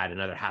 but add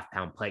another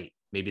half-pound plate.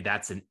 Maybe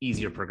that's an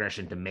easier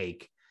progression to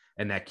make.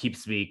 And that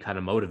keeps me kind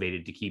of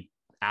motivated to keep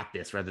at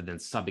this rather than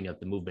subbing out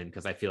the movement,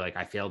 because I feel like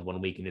I failed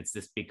one week and it's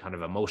this big kind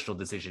of emotional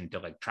decision to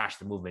like trash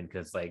the movement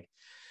because like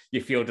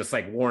you feel just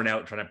like worn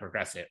out trying to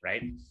progress it,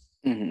 right?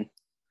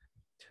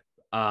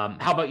 How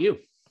about you?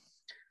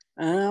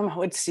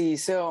 Let's see.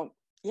 So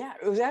yeah,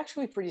 it was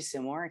actually pretty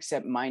similar,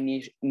 except my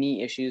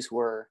knee issues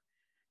were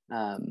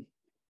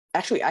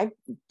actually, I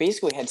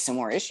basically had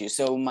similar issues.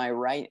 So my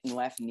right and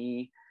left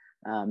knee,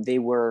 they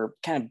were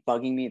kind of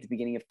bugging me at the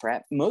beginning of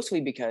prep,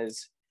 mostly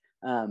because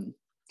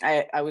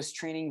I was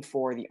training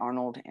for the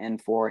Arnold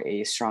and for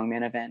a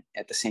strongman event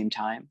at the same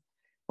time.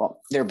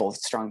 Well, they're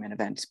both strongman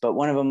events, but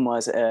one of them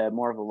was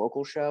more of a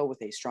local show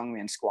with a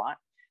strongman squat.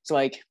 So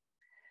like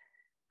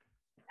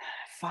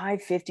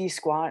 550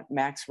 squat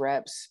max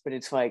reps, but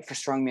it's like for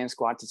strongman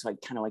squats, it's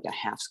like kind of like a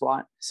half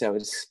squat. So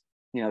it's,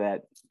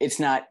 that it's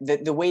not,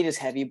 the weight is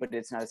heavy, but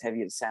it's not as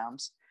heavy as it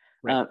sounds.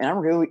 Right. And I'm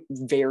really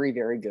very,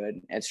 very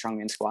good at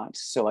strongman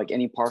squats. So like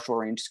any partial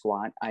range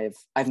squat,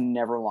 I've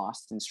never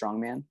lost in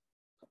strongman.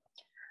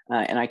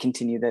 And I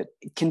continued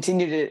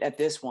it at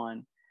this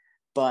one,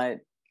 but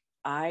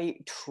I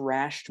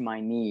trashed my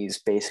knees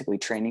basically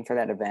training for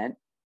that event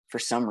for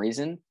some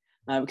reason.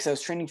 Because I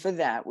was training for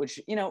that, which,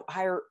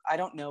 higher, I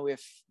don't know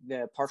if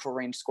the partial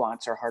range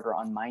squats are harder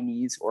on my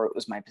knees or it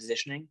was my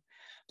positioning,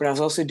 but I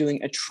was also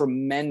doing a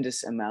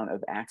tremendous amount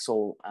of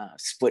axle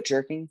split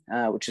jerking,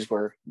 which is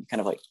where you kind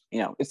of like,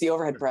 it's the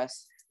overhead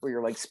press where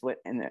you're like split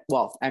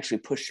actually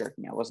push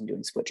jerking. I wasn't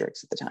doing split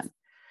jerks at the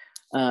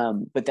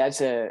time. But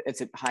it's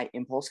a high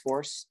impulse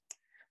force.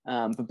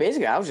 But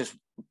basically I was just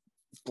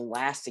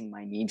blasting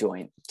my knee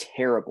joint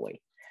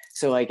terribly.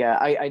 So like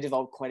I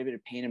developed quite a bit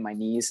of pain in my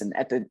knees, and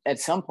at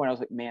some point I was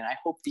like, man, I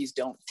hope these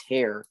don't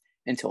tear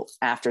until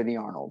after the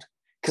Arnold,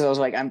 because I was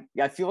like,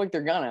 I feel like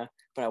they're gonna,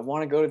 but I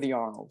want to go to the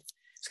Arnold.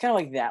 It's kind of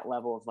like that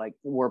level of like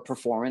where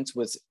performance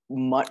was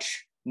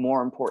much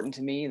more important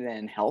to me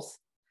than health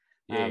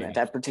at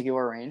that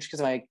particular range.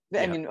 Because I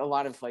mean, a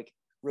lot of like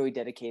really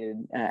dedicated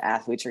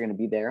athletes are going to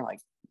be there. Like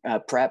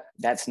prep,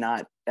 that's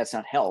not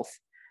health.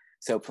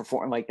 So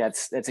perform like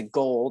that's a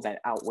goal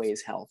that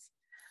outweighs health.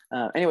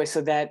 Anyway,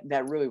 so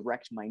that really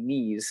wrecked my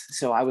knees.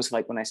 So I was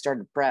like, when I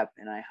started prep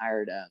and I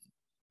hired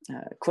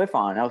Cliff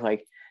on, I was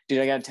like,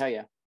 dude, I got to tell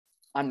you,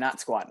 I'm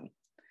not squatting.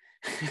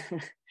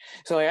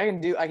 So like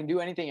I can do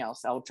anything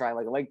else. I'll try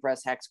like a leg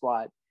press, hack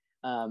squat,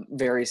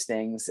 various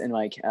things. And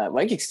like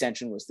leg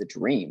extension was the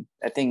dream.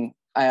 That thing,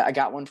 I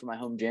got one for my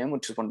home gym,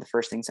 which was one of the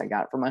first things I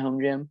got for my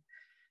home gym.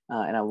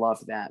 And I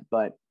loved that.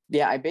 But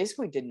yeah, I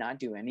basically did not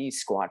do any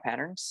squat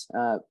patterns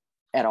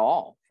at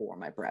all for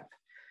my prep.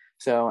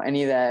 So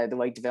any of the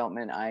leg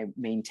development I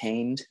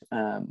maintained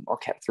or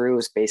kept through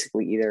was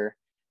basically either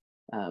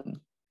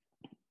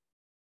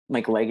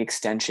like leg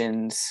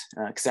extensions,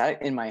 because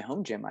in my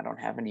home gym, I don't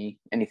have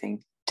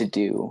anything to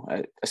do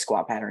a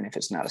squat pattern if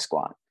it's not a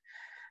squat.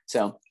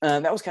 So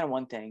that was kind of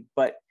one thing,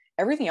 but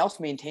everything else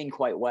maintained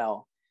quite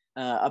well.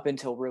 up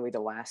until really the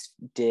last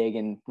dig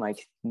in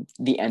like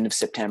the end of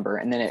September.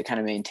 And then it kind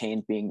of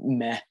maintained being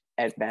meh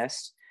at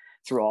best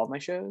through all of my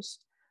shows.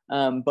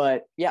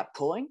 But yeah,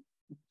 all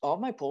of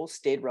my pulls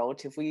stayed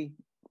relatively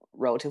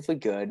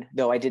good,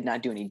 though I did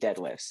not do any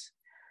deadlifts.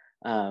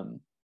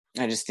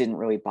 I just didn't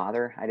really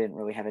bother. I didn't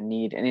really have a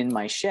need. And in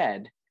my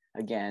shed,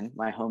 again,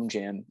 my home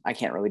gym, I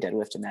can't really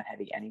deadlift in that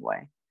heavy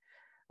anyway.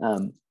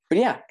 But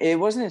yeah, it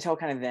wasn't until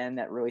kind of then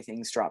that really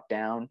things dropped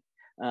down.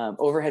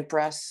 Overhead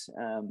press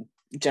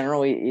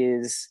generally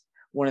is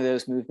one of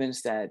those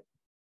movements that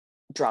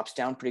drops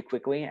down pretty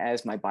quickly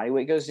as my body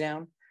weight goes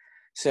down.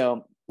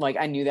 So like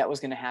I knew that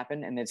was going to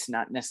happen, and it's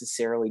not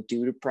necessarily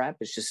due to prep.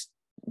 It's just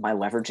my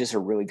leverages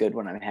are really good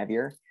when I'm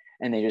heavier,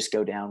 and they just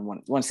go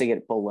down once they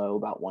get below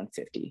about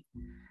 150.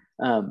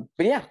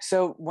 But yeah,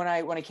 so when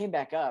I came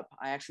back up,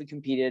 I actually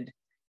competed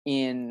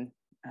in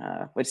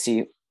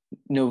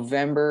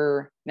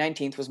November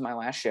 19th was my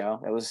last show.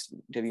 That was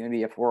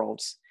WNBF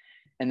Worlds.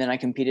 And then I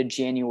competed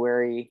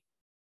January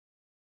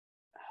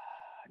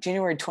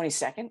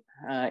 22nd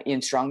in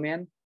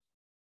Strongman.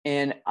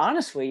 And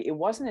honestly, it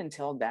wasn't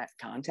until that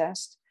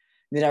contest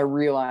that I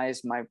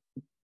realized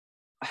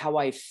how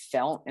I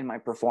felt and my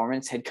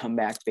performance had come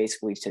back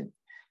basically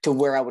to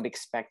where I would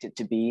expect it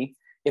to be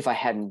if I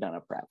hadn't done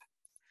a prep.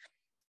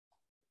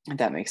 If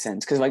that makes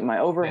sense. Because like my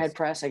overhead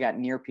press, I got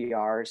near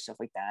PRs, stuff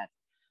like that.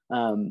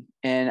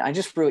 And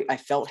I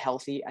felt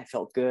healthy. I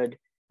felt good.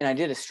 And I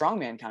did a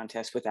strongman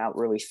contest without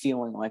really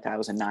feeling like I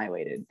was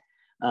annihilated,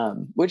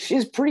 which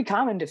is pretty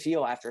common to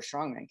feel after a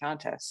strongman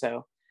contest.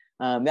 So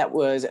that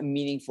was a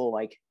meaningful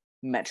like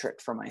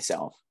metric for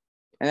myself.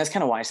 And that's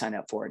kind of why I signed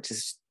up for it,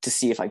 just to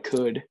see if I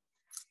could.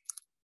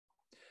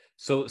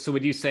 So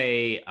would you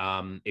say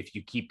if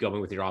you keep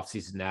going with your off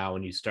season now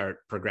and you start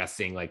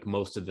progressing, like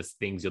most of the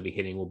things you'll be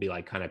hitting will be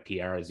like kind of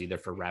PRs either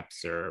for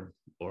reps or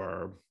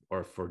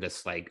for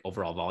just like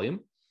overall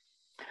volume?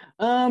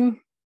 I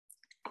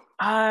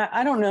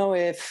don't know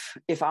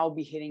if I'll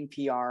be hitting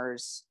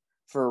PRs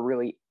for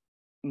really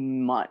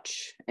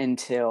much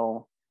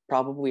until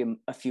probably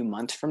a few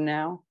months from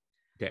now.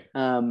 Okay.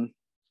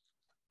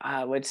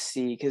 Let's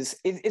see, because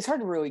it's hard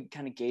to really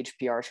kind of gauge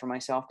PRs for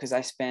myself because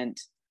I spent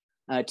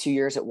 2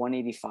 years at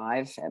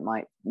 185 and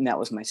that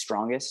was my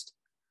strongest.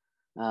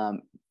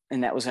 And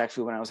that was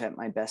actually when I was at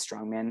my best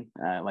strongman,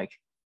 like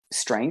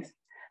strength.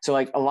 So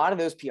like a lot of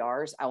those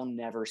PRs I will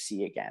never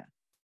see again.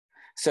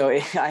 So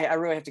I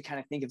really have to kind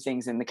of think of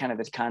things in the kind of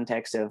the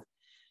context of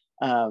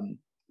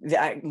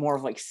more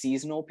of like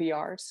seasonal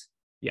PRs.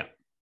 Yeah.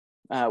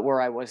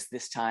 Where I was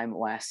this time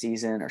last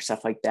season or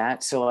stuff like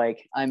that. So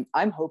like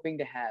I'm hoping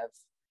to have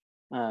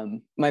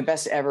my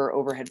best ever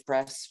overhead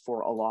press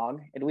for a log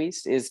at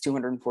least is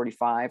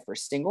 245 for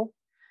single.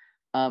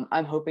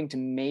 I'm hoping to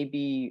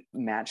maybe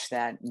match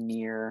that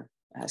near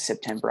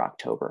September,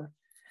 October.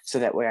 So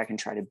that way I can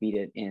try to beat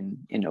it in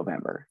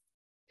November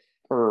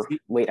or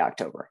late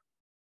October.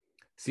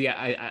 So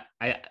yeah,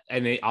 I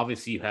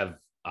obviously you have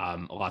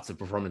lots of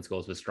performance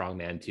goals with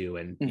strongman too,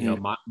 and you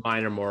know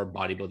mine are more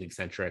bodybuilding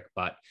centric.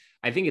 But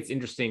I think it's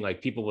interesting.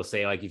 Like people will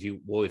say, like if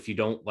you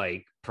don't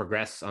like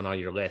progress on all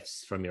your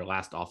lifts from your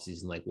last off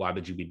season, like why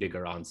would you be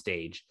bigger on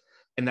stage?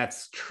 And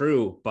that's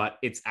true, but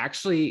it's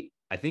actually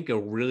I think a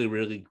really,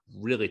 really,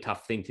 really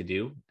tough thing to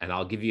do. And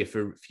I'll give you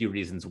a few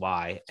reasons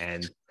why.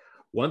 And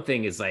one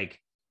thing is like,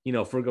 you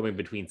know, if we're going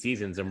between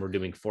seasons and we're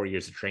doing 4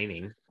 years of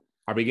training,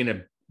 are we going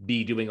to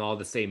be doing all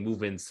the same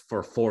movements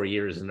for 4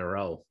 years in a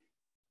row?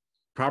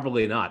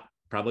 Probably not.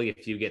 Probably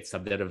if you get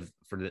subbed out of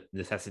for the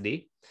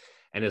necessity.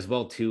 And as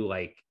well too,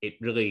 like it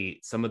really,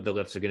 some of the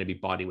lifts are going to be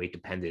body weight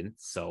dependent.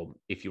 So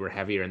if you were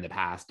heavier in the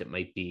past, it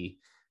might be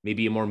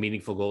maybe a more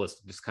meaningful goal is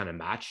to just kind of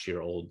match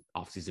your old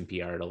off-season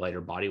PR at a lighter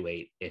body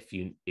weight if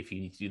you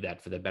need to do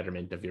that for the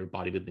betterment of your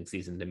bodybuilding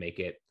season to make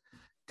it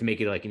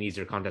like an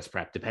easier contest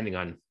prep, depending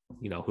on,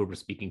 you know, who we're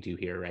speaking to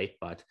here, right?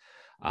 But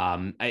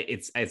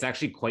it's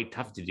actually quite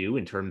tough to do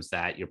in terms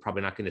that you're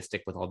probably not going to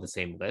stick with all the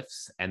same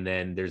lifts, and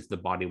then there's the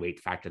body weight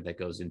factor that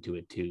goes into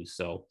it too.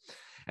 So,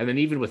 and then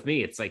even with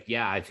me, it's like,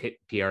 yeah, I've hit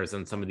PRs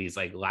on some of these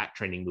like lat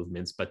training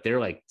movements, but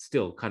they're like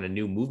still kind of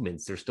new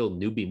movements. They're still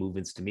newbie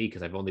movements to me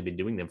because I've only been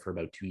doing them for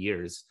about 2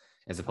 years,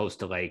 as opposed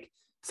to like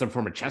some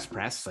form of chest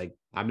press. Like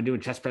I've been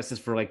doing chest presses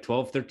for like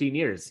 12, 13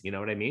 years. You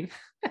know what I mean?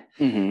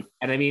 Mm-hmm.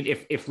 And I mean,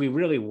 if we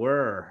really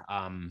were,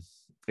 I've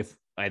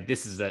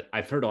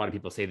heard a lot of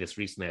people say this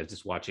recently. I was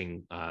just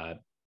watching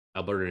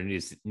Alberto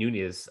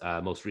Nunez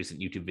most recent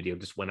YouTube video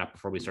just went up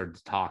before we started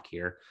to talk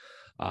here.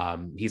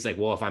 He's like,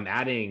 well, if I'm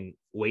adding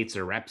weights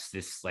or reps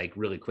this like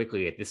really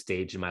quickly at this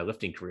stage in my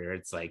lifting career,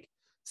 it's like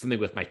something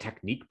with my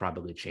technique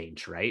probably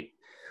changed, right?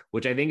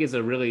 Which I think is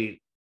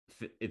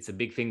it's a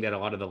big thing that a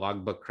lot of the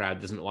logbook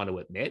crowd doesn't want to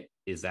admit,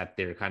 is that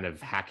they're kind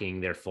of hacking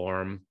their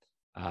form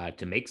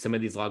to make some of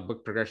these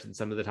logbook progressions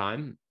some of the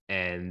time.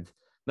 And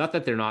not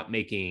that they're not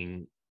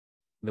making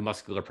the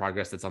muscular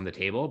progress that's on the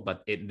table,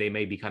 but they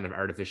may be kind of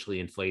artificially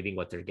inflating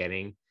what they're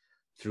getting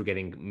through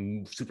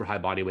getting super high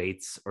body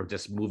weights or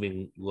just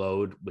moving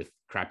load with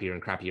crappier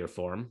and crappier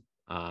form.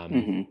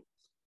 And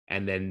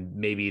then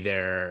maybe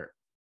they're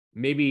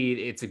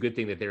maybe it's a good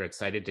thing that they're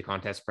excited to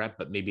contest prep,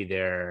 but maybe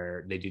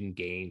they didn't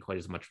gain quite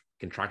as much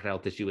contractile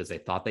tissue as they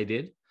thought they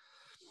did.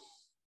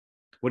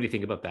 What do you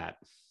think about that?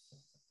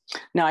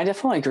 No, I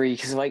definitely agree,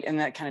 because like, and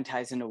that kind of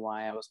ties into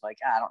why I was like,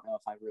 I don't know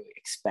if I really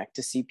expect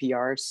to see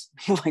PRs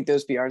like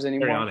those PRs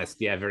anymore. Very honest,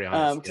 yeah, very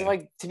honest. Because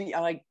like to be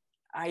like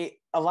I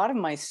a lot of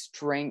my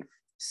strength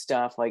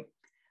stuff, like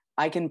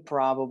I can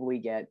probably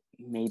get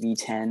maybe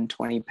 10,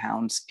 20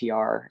 pounds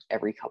PR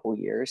every couple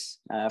years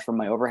from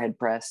my overhead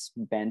press,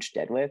 bench,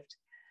 deadlift.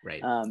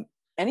 Right.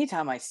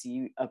 Anytime I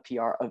see a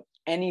PR of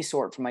any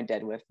sort for my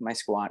deadlift, my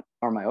squat,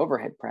 or my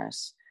overhead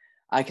press,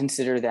 I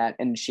consider that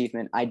an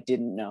achievement I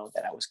didn't know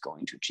that I was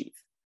going to achieve.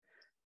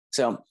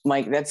 So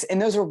like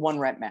and those are 1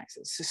 rep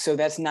maxes. So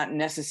that's not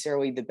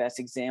necessarily the best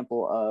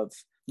example of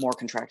more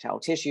contractile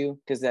tissue,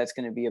 because that's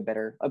going to be a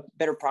better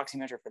proxy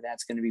measure for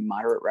that's going to be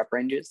moderate rep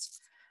ranges.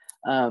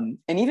 And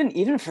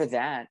even for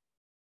that,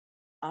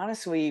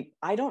 honestly,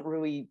 I don't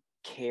really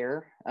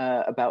care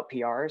about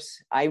PRs.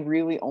 I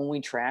really only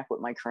track what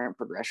my current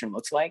progression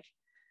looks like.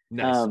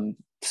 Nice.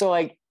 So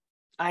like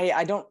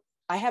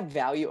I have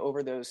value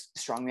over those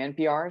strongman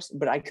PRs,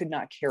 but I could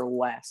not care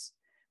less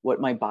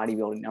what my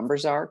bodybuilding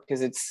numbers are,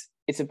 because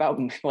it's about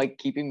like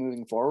keeping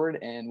moving forward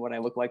and what I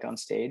look like on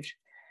stage.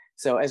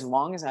 So as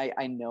long as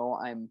I know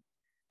I'm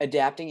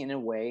adapting in a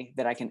way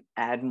that I can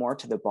add more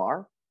to the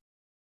bar,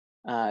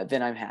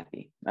 then I'm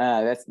happy.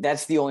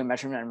 That's the only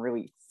measurement I'm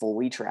really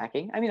fully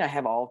tracking. I mean, I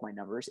have all of my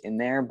numbers in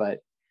there, but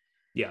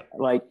yeah,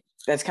 like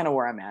that's kind of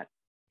where I'm at.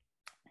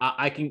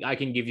 I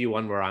can give you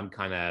one where I'm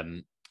kind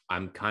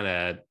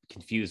of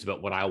confused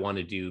about what I want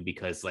to do,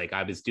 because like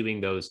I've been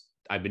doing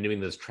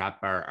those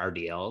trap bar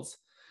RDLs,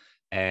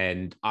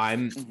 and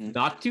I'm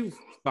not too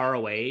far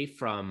away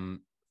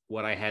from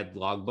what I had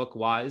logbook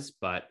wise,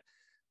 but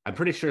I'm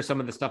pretty sure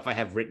some of the stuff I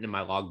have written in my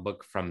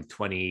logbook from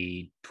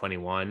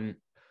 2021,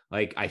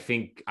 like I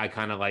think I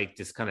kind of like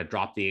just kind of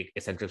dropped the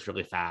eccentrics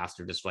really fast,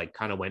 or just like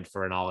kind of went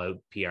for an all out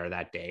PR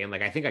that day. And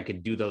like I think I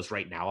could do those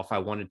right now if I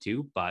wanted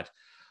to, but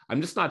I'm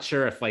just not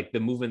sure if like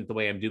the movement, the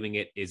way I'm doing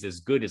it, is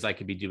as good as I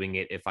could be doing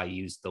it if I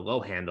used the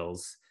low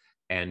handles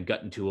and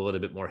got into a little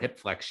bit more hip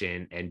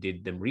flexion and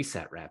did them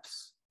reset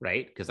reps,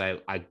 right? Because I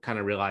kind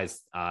of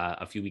realized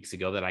a few weeks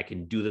ago that I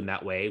can do them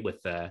that way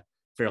with a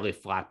fairly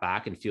flat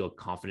back and feel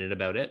confident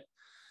about it.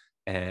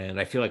 And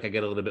I feel like I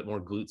get a little bit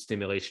more glute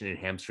stimulation and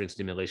hamstring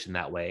stimulation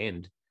that way.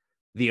 And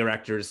the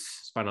erectors,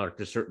 spinal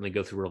erectors, certainly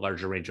go through a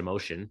larger range of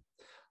motion.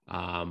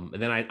 And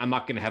then I'm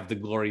not going to have the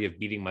glory of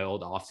beating my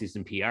old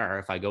off-season PR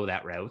if I go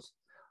that route,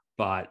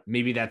 but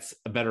maybe that's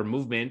a better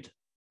movement,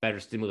 better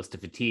stimulus to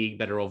fatigue,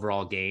 better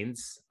overall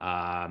gains.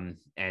 And,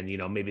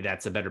 maybe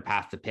that's a better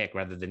path to pick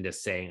rather than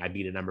just saying I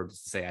beat a number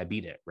just to say I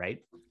beat it, right?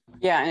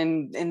 Yeah.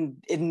 And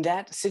in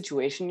that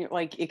situation,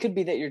 like it could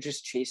be that you're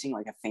just chasing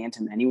like a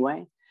phantom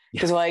anyway.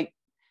 Because like,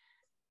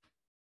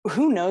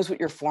 who knows what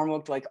your form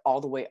looked like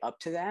all the way up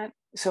to that.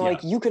 So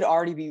like you could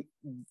already be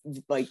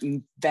like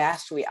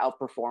vastly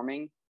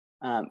outperforming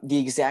the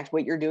exact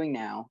weight you're doing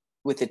now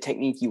with the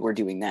technique you were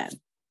doing then.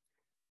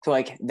 So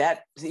like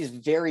that is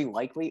very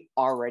likely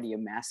already a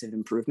massive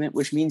improvement,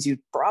 which means you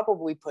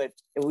probably put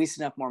at least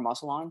enough more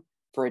muscle on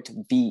for it to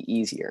be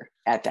easier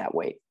at that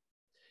weight.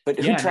 But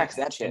who tracks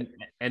that shit?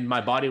 And my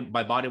body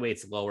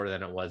weight's lower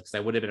than it was, because I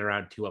would have been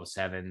around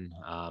 207.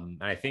 And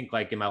I think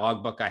like in my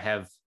logbook I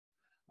have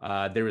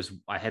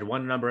I had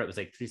one number, it was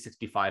like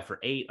 365 for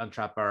 8 on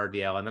trap bar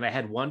RDL, and then I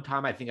had one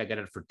time I think I got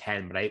it for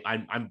 10, but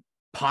I'm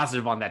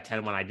positive on that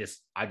 10 when I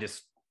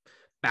just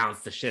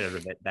bounced the shit out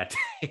of it that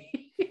day.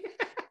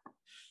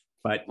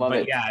 but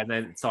yeah, and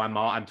then so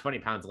I'm 20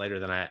 pounds lighter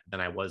than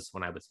I was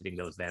when I was hitting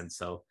those then.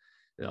 So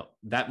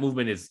that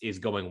movement is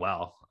going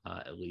well,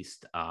 at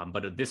least.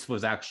 But this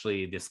was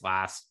actually this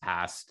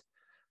past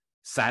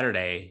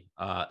Sunday,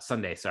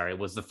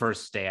 was the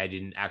first day I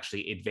didn't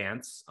actually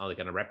advance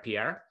like on a rep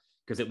PR,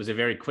 because it was a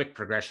very quick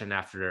progression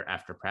after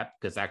prep.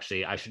 Because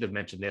actually I should have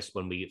mentioned this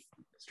when we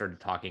started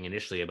talking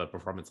initially about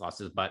performance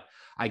losses, but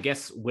I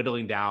guess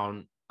whittling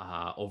down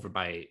over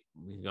my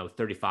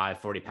 35,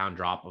 40 pound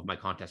drop of my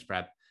contest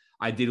prep,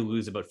 I did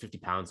lose about 50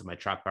 pounds of my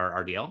trap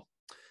bar RDL.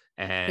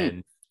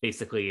 And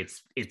basically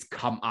it's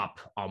come up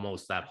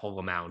almost that whole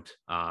amount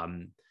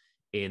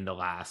in the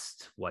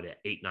last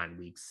 8-9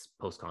 weeks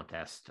post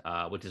contest,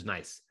 which is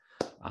nice.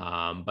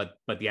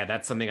 But yeah,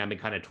 that's something I've been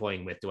kind of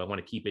toying with. Do I want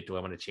to keep it? Do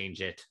I want to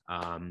change it?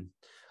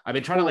 I've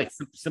been trying to like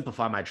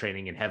simplify my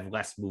training and have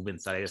less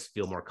movements that I just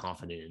feel more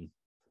confident in.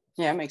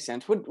 Yeah, it makes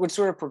sense. What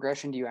sort of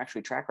progression do you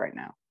actually track right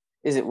now?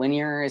 Is it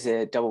linear? Is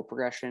it double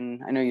progression?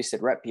 I know you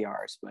said rep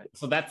PRs, but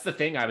so that's the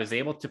thing. I was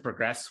able to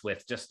progress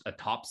with just a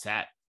top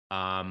set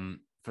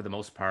for the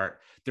most part.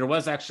 There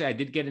was actually,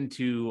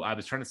 I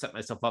was trying to set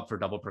myself up for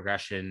double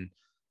progression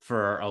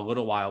for a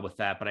little while with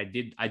that, but I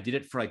did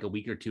it for like a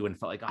week or two and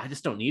felt like, I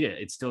just don't need it.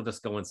 It's still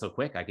just going so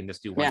quick. I can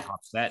just do one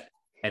top set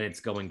and it's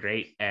going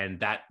great. And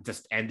that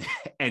just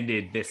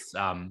ended this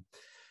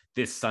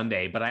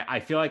Sunday. But I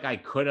feel like I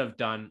could have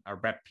done a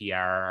rep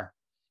PR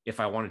if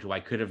I wanted to.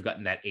 I could have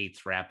gotten that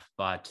 8th rep,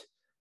 but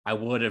I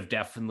would have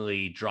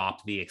definitely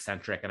dropped the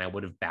eccentric and I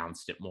would have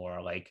bounced it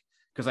more. Like,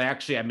 because I've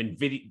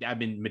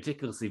been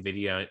meticulously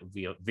videoing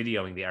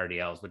the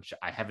RDLs, which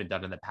I haven't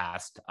done in the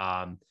past.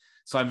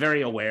 So I'm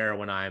very aware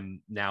when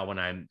I'm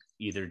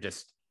either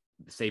just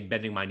say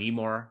bending my knee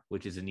more,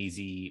 which is an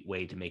easy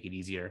way to make it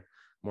easier,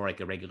 more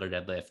like a regular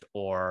deadlift,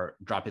 or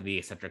dropping the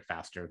eccentric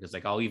faster. Because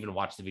like I'll even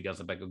watch the videos.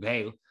 I'm like,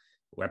 okay,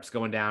 reps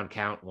going down,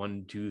 count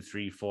 1, 2,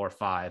 3, 4,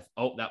 5.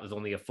 Oh, that was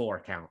only a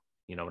 4 count.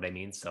 You know what I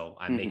mean? So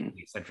I'm making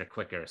the eccentric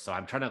quicker. So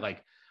I'm trying to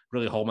like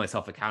really hold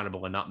myself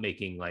accountable and not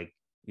making like,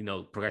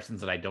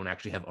 progressions that I don't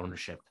actually have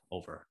ownership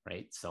over.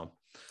 Right. So,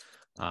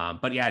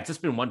 but yeah, it's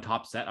just been one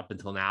top set up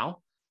until now.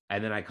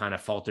 And then I kind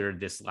of faltered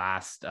this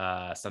last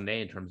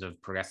Sunday in terms of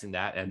progressing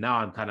that. And now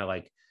I'm kind of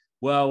like,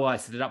 well, I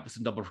set it up with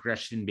some double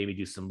progression, maybe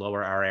do some lower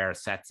RAR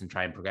sets and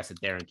try and progress it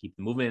there and keep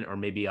the movement. Or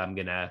maybe I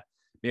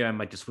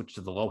might just switch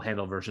to the low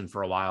handle version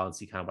for a while and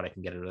see kind of what I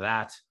can get out of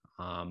that.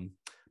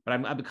 But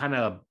I'm kind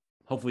of,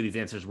 hopefully these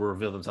answers will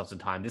reveal themselves in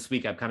time. This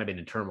week, I've kind of been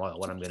in turmoil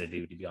what I'm going to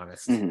do, to be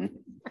honest.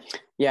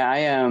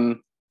 Yeah,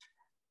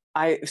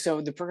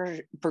 so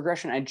the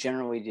progression I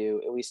generally do,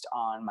 at least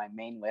on my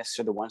main list,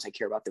 or the ones I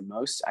care about the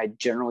most, I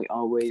generally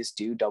always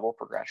do double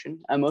progression,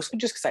 mostly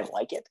just because I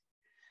like it.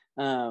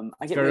 I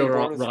get very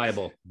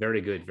reliable,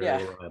 very good,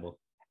 very reliable.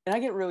 And I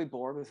get really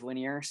bored with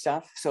linear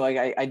stuff. So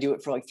like I do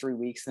it for like 3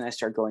 weeks, and I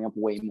start going up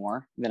way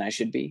more than I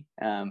should be.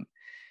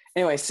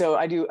 Anyway, so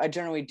I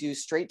generally do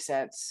straight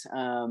sets.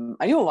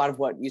 I do a lot of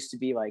what used to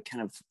be like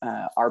kind of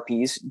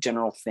RP's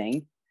general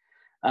thing.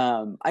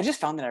 I just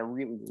found that I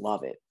really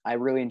love it. I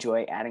really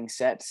enjoy adding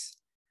sets.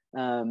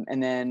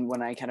 And then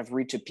when I kind of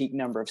reach a peak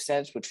number of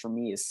sets, which for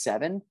me is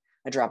 7,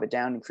 I drop it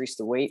down, increase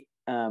the weight,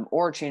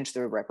 or change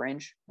the rep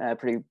range.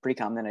 Pretty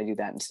common that I do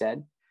that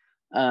instead.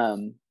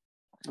 But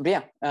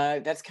yeah,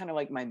 that's kind of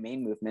like my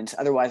main movements.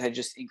 Otherwise, I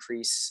just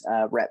increase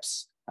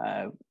reps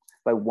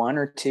by 1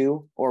 or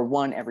 2, or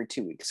 1 every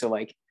 2 weeks. So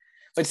like,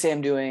 let's say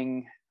I'm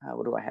doing,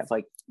 what do I have?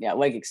 Like,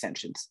 leg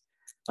extensions.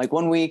 Like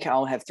 1 week,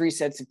 I'll have 3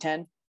 sets of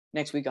 10.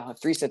 Next week, I'll have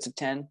 3 sets of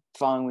 10.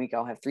 Following week,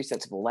 I'll have 3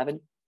 sets of 11.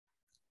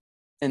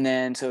 And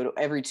then, so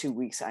every 2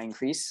 weeks I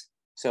increase.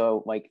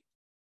 So like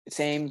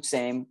same,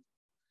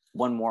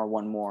 1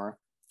 more,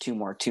 2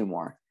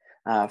 more,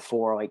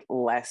 for like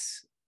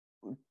less,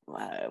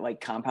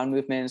 like compound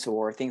movements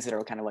or things that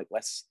are kind of like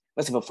less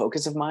of a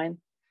focus of mine.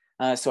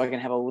 So I can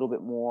have a little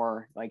bit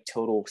more like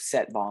total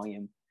set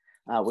volume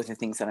with the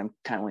things that I'm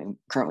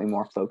currently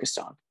more focused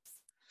on.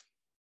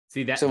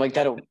 See that? So like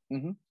that'll.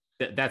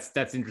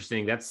 That's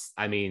interesting. That's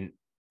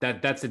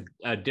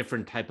a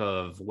different type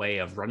of way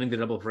of running the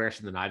double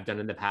progression than I've done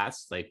in the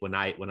past. Like when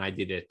I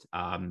did it,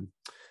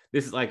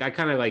 this is like I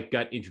kind of like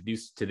got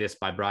introduced to this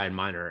by Brian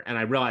Miner, and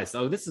I realized,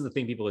 oh, this is the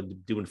thing people have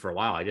been doing for a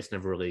while. I just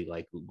never really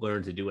like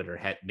learned to do it or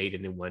had made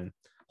anyone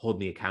hold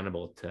me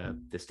accountable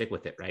to stick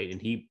with it, right?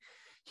 And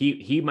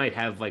he might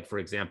have, like, for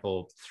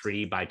example,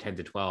 3 by 10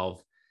 to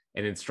 12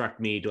 and instruct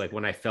me to, like,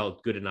 when I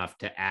felt good enough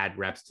to add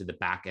reps to the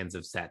back ends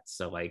of sets.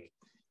 So like,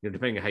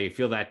 depending on how you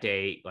feel that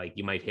day, like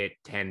you might hit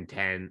 10,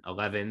 10,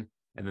 11.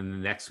 And then the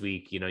next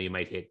week, you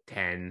might hit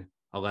 10,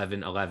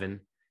 11, 11,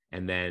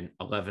 and then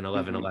 11,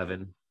 11,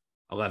 11,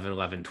 11,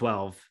 11,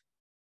 12,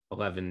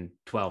 11,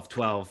 12,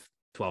 12,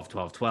 12,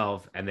 12,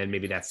 12. And then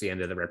maybe that's the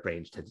end of the rep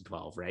range, 10 to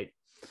 12, right?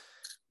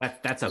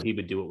 That's how he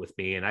would do it with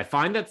me. And I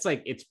find that's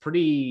like, it's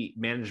pretty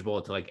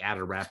manageable to like add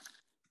a rep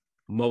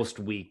most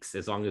weeks,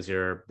 as long as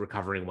you're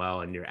recovering well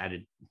and you're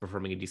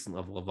performing a decent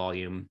level of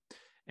volume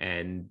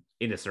and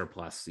in a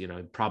surplus,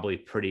 probably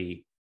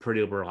pretty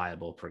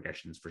reliable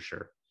progressions for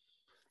sure.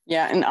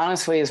 Yeah. And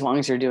honestly, as long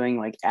as you're doing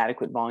like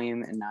adequate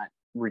volume and not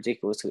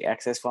ridiculously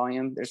excess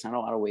volume, there's not a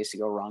lot of ways to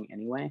go wrong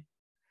anyway.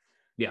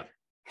 Yeah.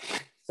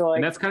 So like,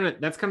 and that's kind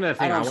of the thing.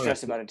 I don't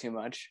stress about it too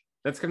much.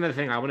 That's kind of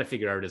the thing I want to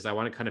figure out, is I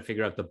want to kind of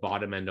figure out the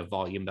bottom end of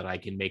volume that I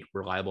can make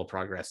reliable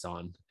progress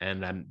on.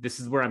 And this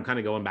is where I'm kind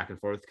of going back and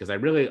forth, because I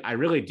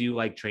really do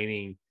like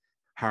training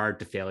hard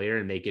to failure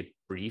and make it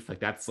brief.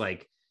 Like that's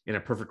like, in a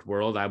perfect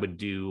world, I would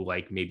do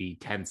like maybe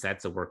 10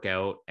 sets of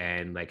workout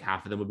and like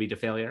half of them would be to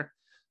failure.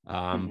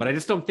 But I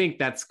just don't think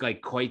that's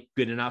like quite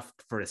good enough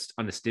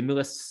on the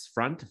stimulus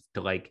front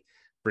to like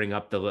bring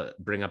up the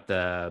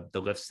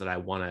lifts that I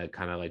want to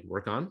kind of like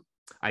work on.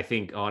 I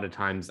think a lot of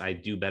times I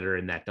do better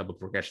in that double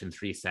progression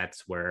 3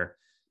 sets, where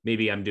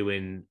maybe I'm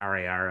doing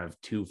RAR of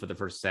 2 for the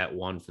first set,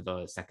 1 for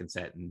the second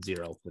set, and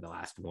 0 for the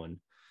last one.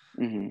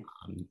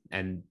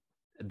 And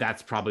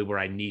that's probably where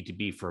I need to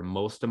be for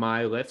most of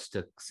my lifts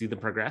to see the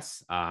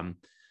progress.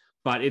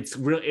 But it's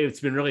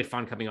been really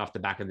fun coming off the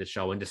back of the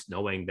show and just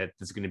knowing that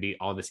there's going to be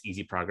all this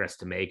easy progress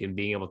to make, and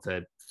being able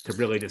to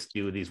really just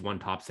do these one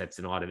top sets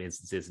in a lot of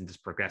instances and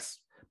just progress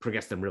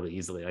them really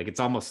easily. Like it's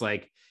almost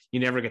like you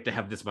never get to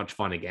have this much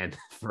fun again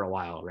for a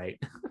while, right?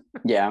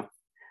 Yeah.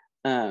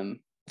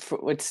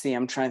 Let's see.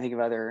 I'm trying to think of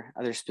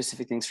other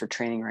specific things for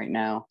training right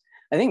now.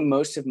 I think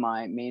most of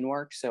my main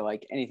work, so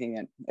like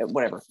anything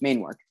main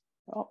work.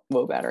 Oh,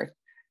 low battery.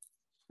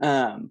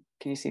 Can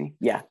you see me?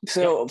 Yeah.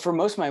 So for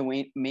most of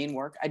my main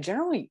work, I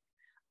generally,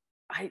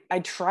 I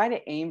try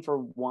to aim for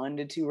 1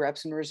 to 2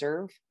 reps in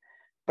reserve.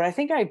 but I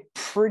think I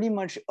pretty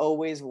much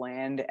always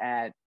land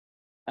at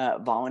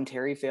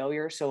voluntary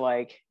failure. So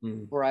like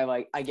where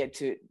I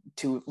get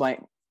to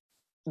like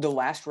the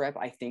last rep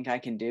I think I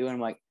can do, and I'm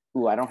like,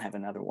 ooh, I don't have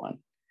another one.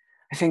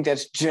 I think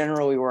that's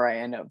generally where I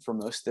end up for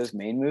most of those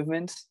main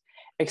movements,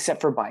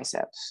 except for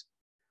biceps,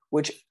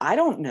 which I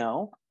don't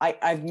know.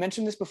 I've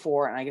mentioned this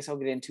before, and I guess I'll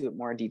get into it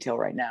more in detail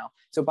right now.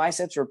 So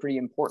biceps are a pretty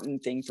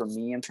important thing for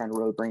me. I'm trying to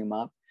really bring them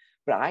up,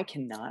 but I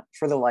cannot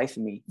for the life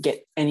of me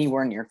get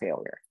anywhere near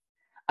failure.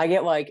 I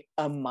get like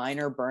a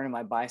minor burn in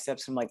my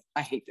biceps. I'm like,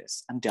 I hate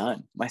this. I'm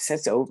done. My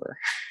set's over.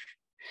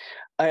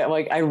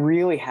 I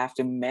really have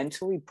to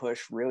mentally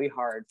push really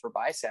hard for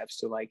biceps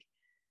to like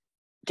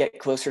get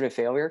closer to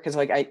failure. Cause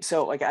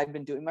I've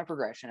been doing my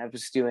progression. I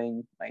was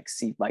doing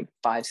like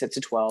 5 sets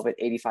of 12 at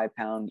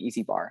 85-pound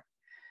easy bar.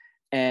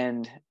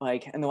 And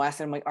the last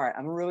time I'm like, all right,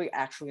 I'm really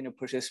actually going to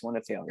push this one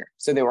to failure.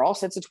 So they were all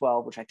sets of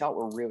 12, which I thought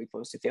were really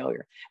close to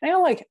failure. And I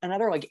got like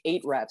another like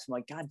 8 reps. I'm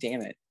like, God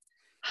damn it.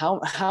 How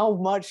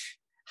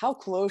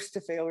close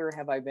to failure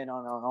have I been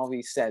on all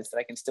these sets that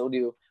I can still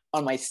do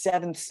on my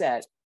 7th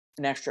set,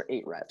 an extra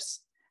 8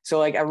 reps? So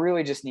like, I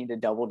really just need to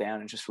double down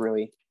and just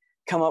really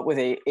come up with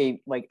a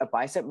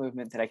bicep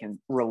movement that I can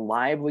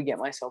reliably get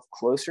myself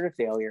closer to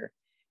failure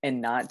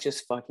and not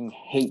just fucking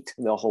hate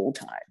the whole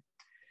time.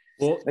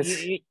 Well,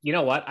 you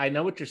know what? I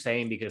know what you're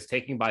saying, because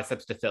taking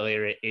biceps to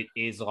failure, it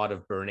is a lot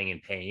of burning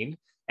and pain.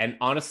 And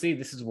honestly,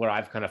 this is where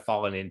I've kind of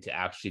fallen into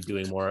actually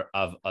doing more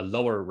of a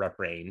lower rep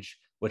range,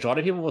 which a lot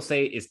of people will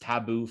say is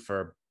taboo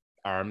for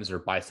arms or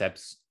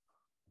biceps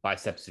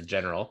in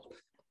general.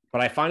 But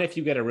I find if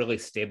you get a really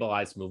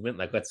stabilized movement,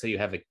 like let's say you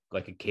have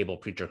a cable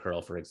preacher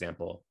curl, for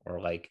example,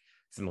 or like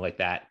something like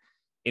that,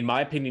 in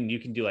my opinion, you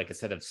can do like a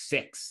set of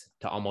 6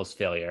 to almost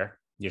failure.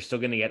 You're still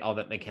going to get all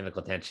that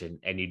mechanical tension,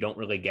 and you don't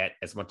really get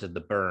as much of the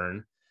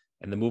burn,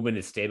 and the movement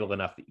is stable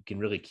enough that you can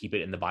really keep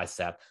it in the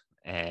bicep.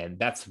 And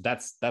that's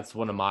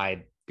one of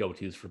my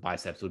go-tos for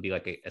biceps, would be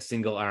like a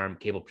single arm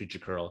cable preacher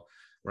curl,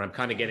 where I'm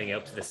kind of getting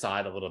out to the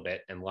side a little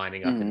bit and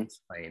lining up in this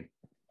plane.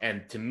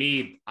 And to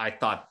me, I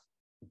thought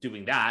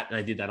doing that, and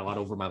I did that a lot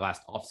over my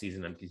last off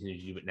season, I'm continuing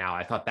to do it now,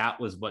 I thought that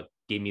was what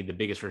gave me the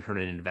biggest return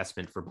on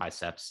investment for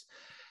biceps.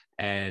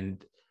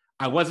 And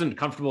I wasn't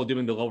comfortable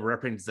doing the lower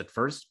rep ranges at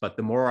first, but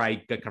the more I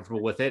got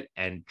comfortable with it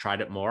and tried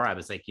it more, I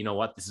was like, you know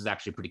what, this is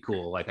actually pretty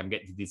cool. Like, I'm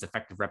getting to these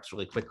effective reps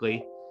really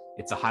quickly.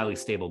 It's a highly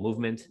stable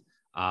movement.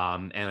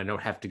 And I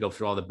don't have to go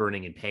through all the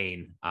burning and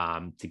pain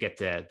to get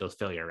to those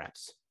failure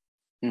reps.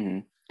 Mm-hmm.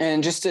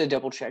 And just to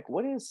double check,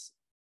 what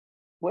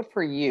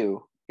for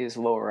you is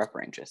lower rep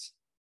ranges?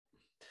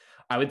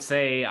 I would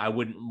say I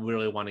wouldn't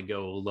really want to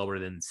go lower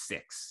than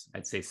 6.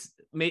 I'd say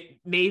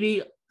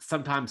maybe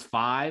sometimes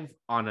 5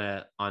 on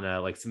a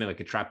like something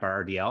like a trap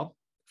bar RDL.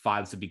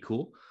 5s would be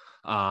cool.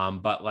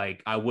 But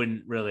like, I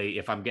wouldn't really,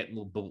 if I'm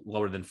getting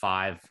lower than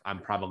 5, I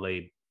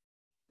probably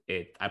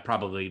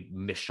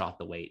misshot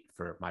the weight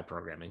for my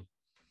programming.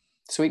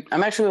 Sweet.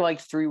 I'm actually like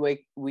 3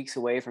 weeks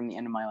away from the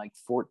end of my like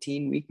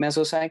 14-week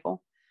mesocycle.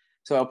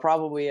 So I'll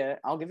probably,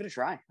 I'll give it a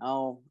try.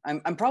 I'm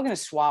probably going to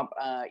swap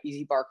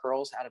easy bar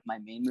curls out of my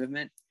main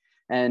movement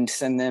and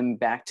send them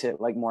back to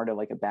like more to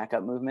like a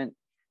backup movement,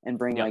 and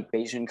bring like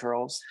Bayesian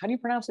curls. How do you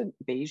pronounce it?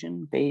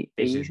 Bayesian?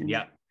 Bayesian?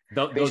 Yeah.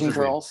 Bayesian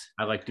curls.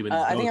 Good. I like doing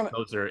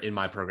those are in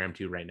my program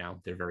too right now.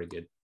 They're very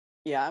good.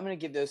 Yeah. I'm going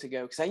to give those a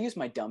go, because I use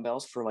my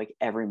dumbbells for like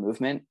every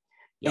movement.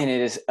 And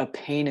it is a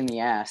pain in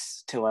the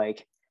ass to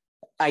like,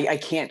 I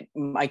can't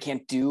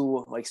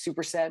do like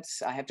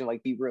supersets. I have to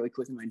like be really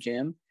quick in my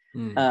gym.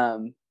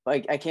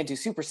 Like, I can't do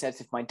supersets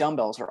if my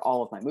dumbbells are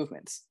all of my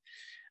movements.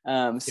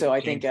 So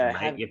I think you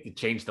have to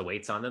change the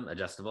weights on them,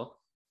 adjustable.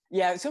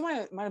 Yeah, so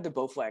mine are the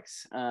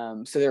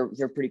Bowflex. So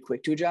they're pretty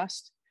quick to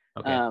adjust.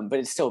 Okay. But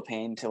it's still a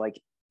pain to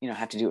like,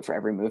 have to do it for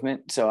every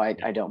movement. So I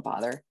don't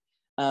bother.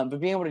 But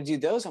being able to do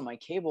those on my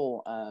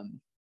cable,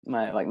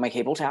 my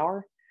cable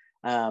tower,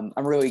 I'm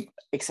really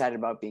excited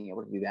about being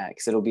able to do that,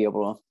 because it'll be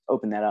able to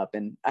open that up.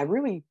 And I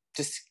really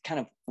just kind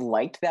of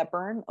liked that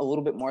burn a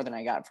little bit more than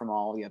I got from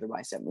all the other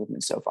bicep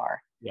movements so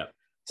far. Yeah.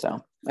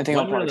 So I think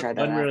I'll probably try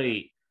that out.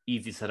 Really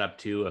easy setup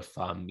too, if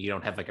you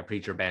don't have like a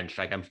preacher bench.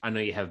 Like, I know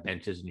you have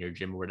benches in your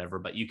gym or whatever,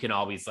 but you can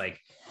always like,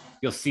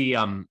 you'll see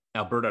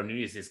Alberto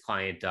Nunez's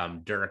client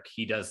Dirk,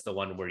 he does the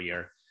one where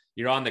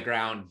you're on the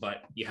ground,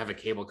 but you have a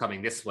cable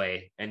coming this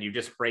way, and you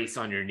just brace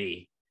on your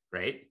knee,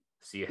 right?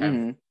 So you have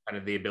kind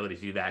of the ability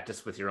to do that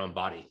just with your own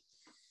body.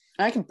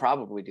 I can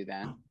probably do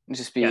that. It'll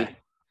just be,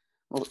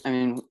 well, I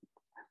mean,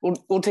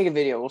 we'll take a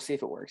video. We'll see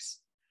if it works.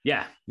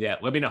 Yeah.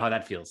 Let me know how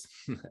that feels.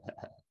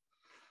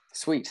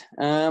 Sweet.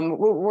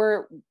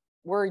 Where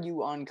are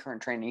you on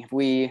current training?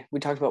 We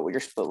talked about what your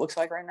split looks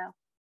like right now.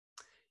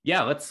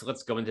 Yeah, let's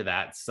go into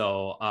that.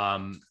 So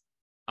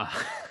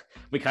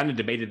we kind of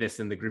debated this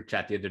in the group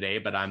chat the other day,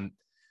 but I'm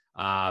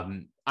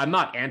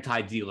not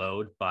anti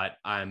deload, but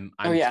I'm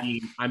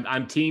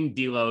team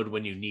deload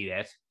when you need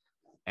it.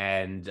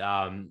 And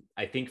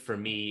I think for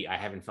me, I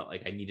haven't felt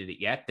like I needed it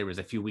yet. There was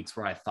a few weeks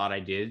where I thought I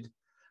did,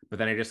 But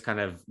then I just kind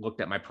of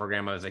looked at my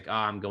program. I was like, oh,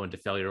 I'm going to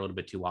failure a little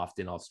bit too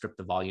often. I'll strip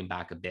the volume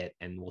back a bit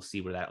and we'll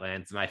see where that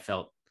lands. And I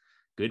felt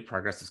good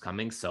progress is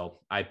coming. So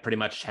I pretty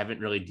much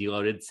haven't really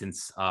deloaded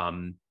since,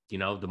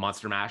 the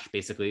Monster Mash,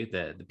 basically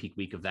the peak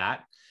week of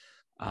that.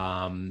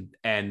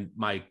 And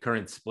my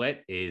current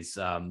split is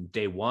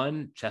day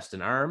 1, chest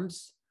and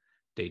arms.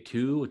 Day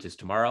 2, which is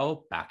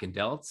tomorrow, back and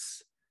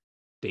delts.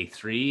 Day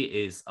 3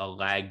 is a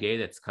lag day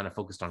that's kind of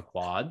focused on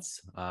quads.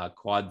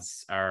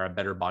 Quads are a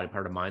better body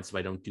part of mine, so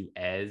I don't do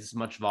as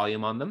much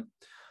volume on them.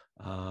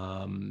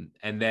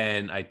 And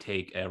then I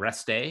take a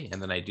rest day,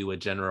 and then I do a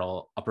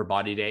general upper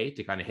body day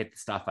to kind of hit the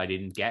stuff I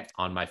didn't get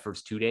on my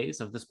first 2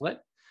 days of the split.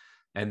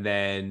 And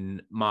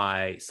then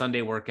my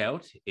Sunday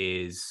workout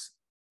is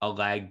a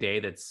lag day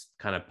that's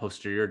kind of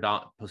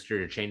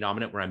posterior chain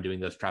dominant, where I'm doing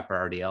those trapper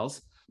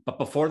RDLs. But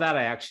before that,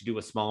 I actually do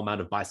a small amount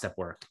of bicep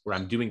work where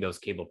I'm doing those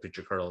cable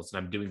preacher curls and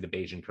I'm doing the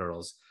Bayesian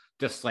curls,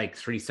 just like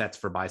 3 sets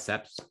for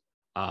biceps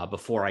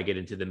before I get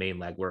into the main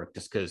leg work,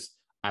 just because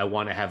I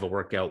want to have a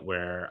workout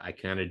where I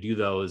kind of do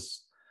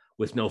those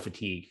with no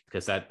fatigue,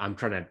 because I'm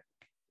trying to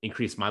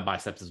increase my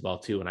biceps as well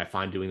too. And I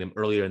find doing them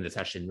earlier in the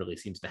session really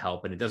seems to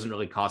help, and it doesn't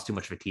really cause too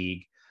much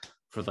fatigue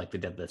for like the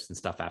deadlifts and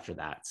stuff after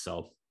that.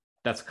 So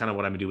that's kind of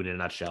what I'm doing in a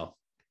nutshell.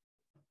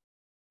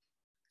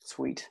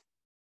 Sweet.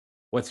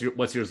 What's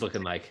yours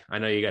looking like? I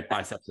know you got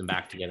biceps and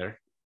back together.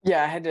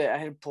 Yeah, I had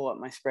to pull up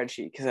my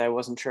spreadsheet because I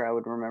wasn't sure I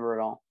would remember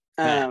it all.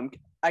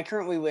 I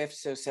currently lift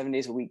 7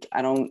 days a week.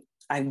 I don't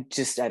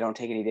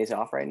take any days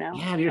off right now.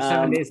 Yeah, you're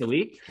 7 days a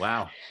week.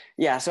 Wow.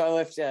 Yeah, so I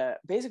lift.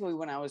 Basically,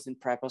 when I was in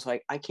prep, I was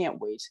like, I can't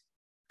wait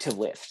to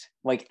lift,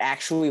 like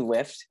actually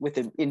lift with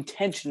the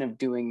intention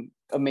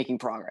of making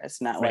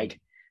progress, not like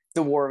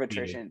the war of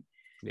attrition.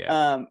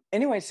 Yeah.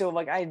 Anyway, so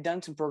like I had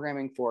done some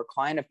programming for a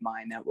client of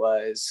mine that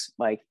was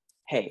like,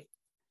 hey,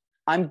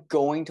 I'm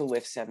going to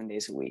lift 7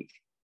 days a week.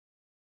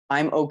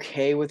 I'm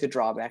okay with the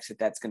drawbacks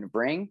that's going to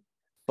bring,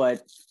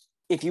 but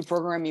if you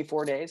program me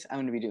 4 days, I'm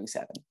going to be doing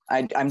 7.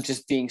 I'm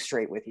just being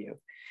straight with you.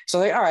 So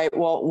like, all right,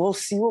 well, we'll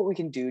see what we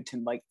can do to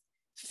like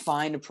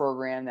find a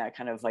program that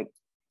kind of like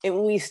at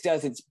least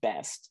does its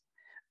best.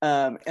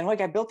 And like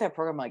I built that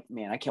program, like,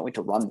 man, I can't wait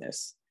to run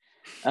this.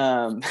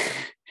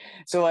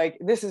 So like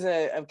this is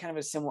a kind of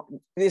a similar,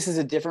 this is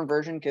a different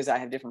version because I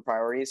have different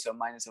priorities. So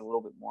mine is a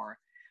little bit more,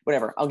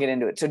 whatever, I'll get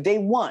into it. So day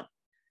 1,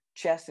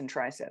 chest and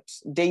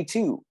triceps. Day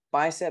 2,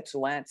 biceps,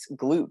 lats,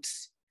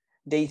 glutes.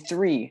 Day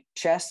 3,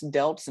 chest,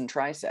 delts, and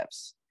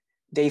triceps.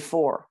 Day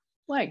 4,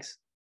 legs.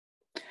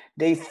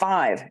 Day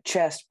 5,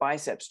 chest,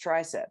 biceps,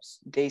 triceps.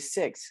 Day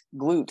 6,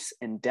 glutes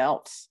and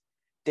delts.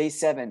 Day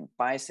 7,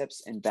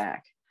 biceps and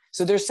back.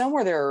 So there's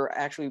somewhere there are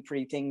actually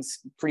pretty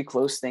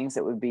close things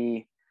that would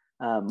be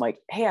like,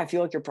 hey, I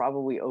feel like you're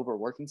probably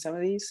overworking some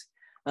of these.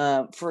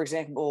 For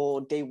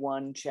example, day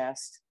 1,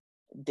 chest.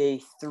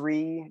 Day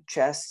 3,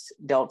 chest,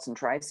 delts, and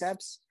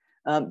triceps.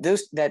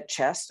 That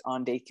chest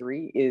on day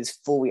 3 is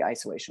fully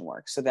isolation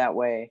work. So that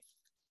way,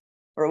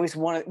 or at least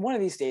one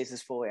of these days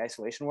is fully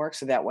isolation work.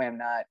 So that way I'm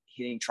not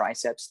hitting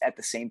triceps at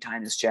the same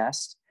time as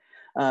chest.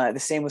 The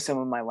same with some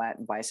of my lat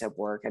and bicep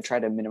work. I try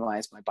to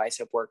minimize my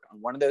bicep work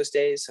on one of those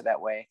days. So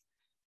that way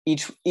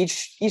each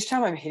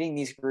time I'm hitting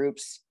these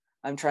groups,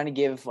 I'm trying to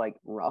give like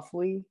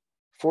roughly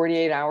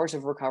 48 hours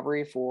of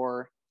recovery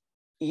for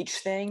each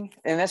thing.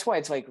 And that's why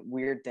it's like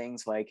weird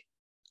things like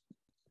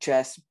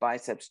chest,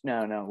 biceps,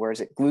 where is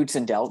it? Glutes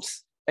and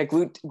delts. Like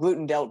glute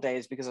and delt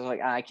days, because I was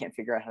like, I can't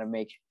figure out how to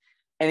make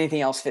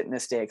anything else fit in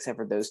this day except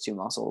for those 2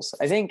 muscles.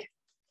 I think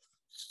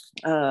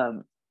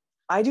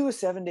I do a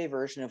 7-day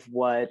version of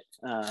what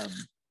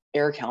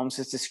Eric Helms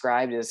has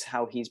described as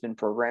how he's been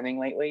programming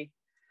lately.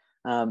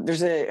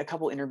 There's a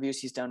couple interviews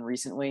he's done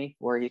recently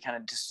where he kind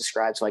of just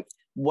describes like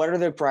what are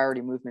the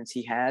priority movements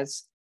he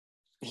has.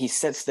 He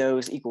sets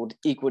those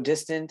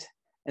equidistant,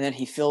 and then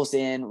he fills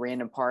in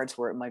random parts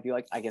where it might be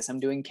like, I guess I'm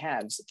doing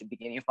calves at the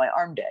beginning of my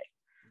arm day.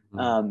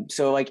 Mm-hmm.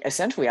 So like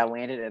essentially I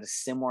landed at a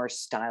similar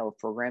style of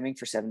programming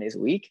for 7 days a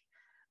week.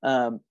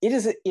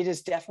 It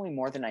is definitely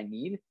more than I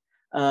need.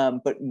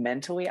 But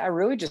mentally I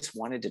really just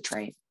wanted to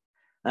train.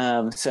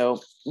 So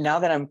now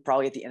that I'm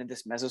probably at the end of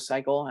this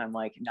mesocycle, I'm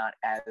like not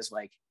as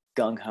like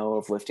gung-ho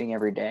of lifting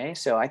every day.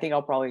 So I think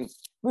I'll probably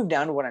move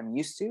down to what I'm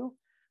used to,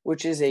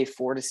 which is a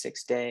 4 to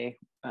 6 day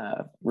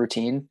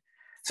routine.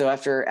 So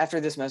after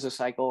this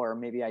mesocycle, or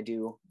maybe I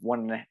do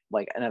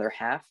another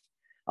half,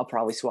 I'll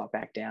probably swap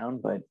back down.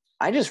 But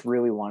I just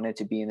really wanted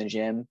to be in the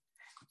gym.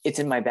 It's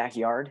in my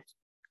backyard,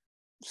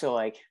 so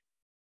like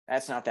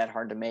that's not that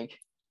hard to make.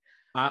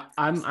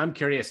 I'm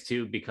curious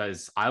too,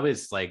 because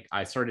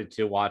I started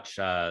to watch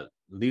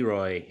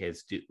Leroy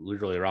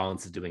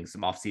Rollins is doing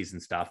some off-season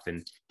stuff,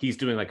 and he's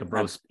doing like a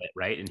bro split,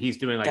 right? And he's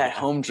doing like that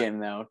home gym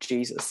though.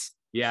 Jesus.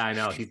 Yeah, I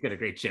know. He's got a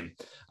great gym.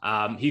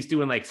 He's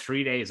doing like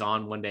 3 days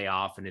on, 1 day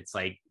off, and it's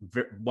like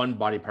one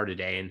body part a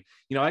day. And,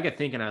 I got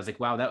thinking, I was like,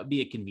 wow, that would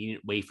be a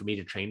convenient way for me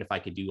to train if I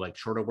could do like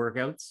shorter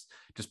workouts,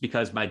 just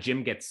because my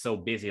gym gets so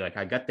busy. Like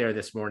I got there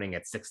this morning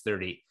at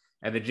 6:30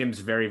 and the gym's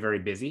very, very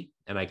busy.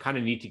 And I kind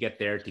of need to get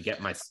there to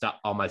get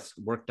all my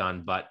work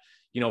done. But,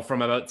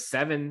 from about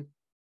 7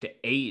 to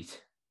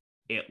 8,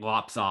 it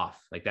lops off.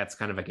 Like that's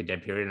kind of like a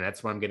dead period. And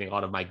that's where I'm getting a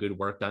lot of my good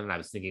work done. And I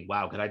was thinking,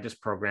 wow, could I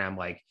just program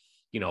like,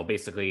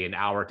 basically an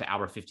hour to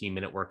hour,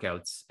 15-minute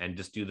workouts and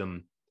just do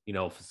them,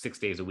 for 6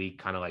 days a week,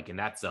 kind of like in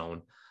that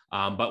zone.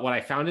 But what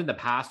I found in the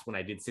past when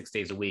I did 6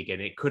 days a week,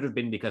 and it could have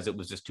been because it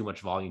was just too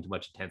much volume, too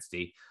much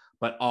intensity,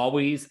 but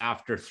always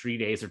after 3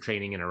 days of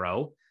training in a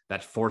row,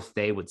 that fourth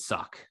day would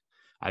suck.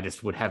 I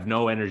just would have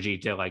no energy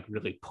to like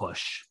really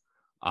push.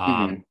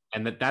 And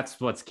that's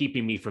what's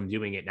keeping me from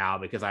doing it now,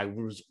 because I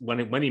was,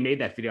 when he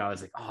made that video, I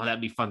was like, oh, that'd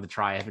be fun to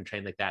try. I haven't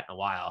trained like that in a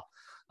while.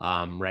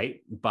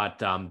 Right. But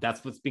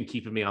that's what's been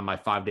keeping me on my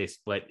 5-day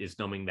split, is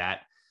knowing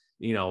that,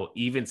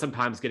 even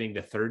sometimes getting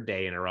the third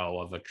day in a row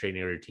of a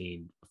training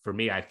routine, for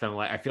me, I feel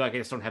like I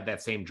just don't have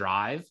that same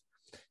drive.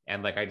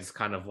 And like, I just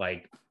kind of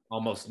like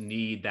almost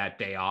need that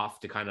day off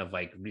to kind of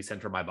like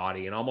recenter my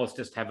body and almost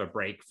just have a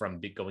break from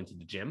going to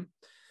the gym.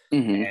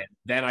 And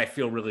then I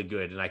feel really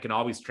good, and I can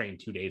always train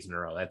 2 days in a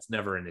row. That's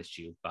never an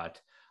issue. But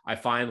I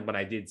find when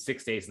I did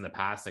 6 days in the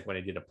past, like when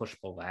I did a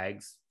push-pull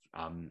legs,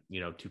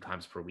 2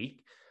 times per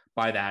week,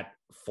 by that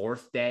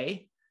fourth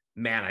day,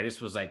 man, I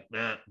just was like,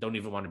 don't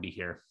even want to be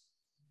here.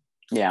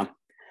 Yeah.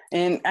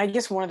 And I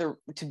guess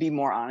to be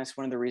more honest,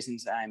 one of the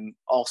reasons I'm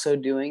also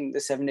doing the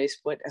 7-day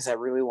split is I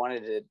really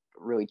wanted to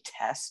really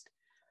test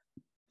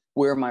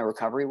where my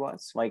recovery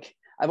was. Like,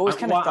 I've always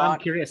kind of thought. I'm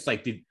curious,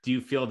 like, do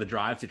you feel the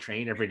drive to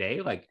train every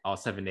day, like all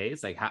 7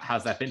 days? Like,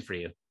 how's that been for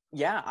you?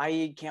 Yeah,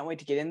 I can't wait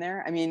to get in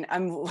there. I mean,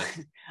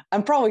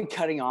 I'm probably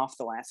cutting off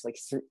the last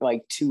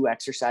like 2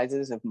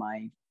 exercises of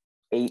my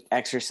 8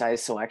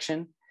 exercise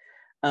selection.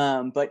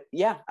 But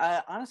yeah,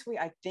 honestly,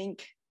 I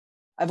think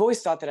I've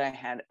always thought that I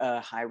had a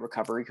high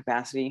recovery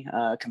capacity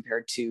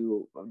compared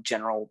to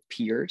general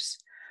peers.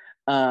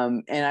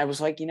 And I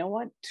was like, you know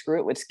what? Screw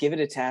it. Let's give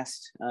it a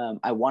test.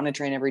 I want to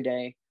train every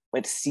day.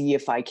 Let's see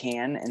if I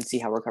can and see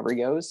how recovery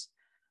goes.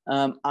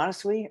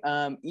 Honestly,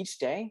 each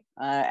day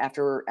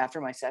after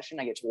my session,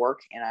 I get to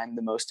work and I'm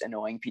the most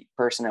annoying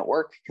person at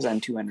work because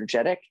I'm too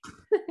energetic.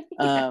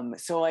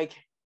 So like,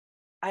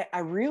 I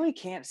really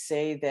can't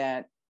say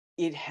that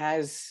it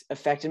has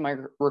affected my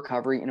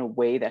recovery in a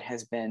way that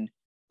has been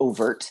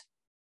overt.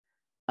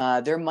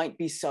 There might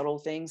be subtle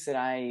things that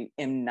I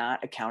am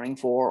not accounting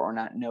for or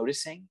not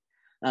noticing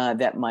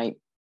that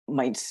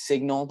might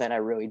signal that I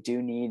really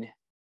do need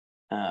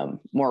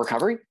more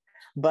recovery.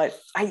 But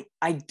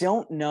I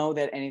don't know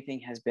that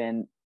anything has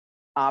been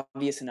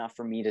obvious enough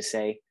for me to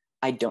say,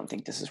 I don't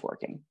think this is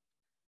working.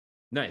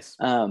 Nice.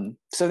 So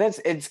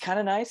it's kind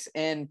of nice.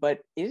 But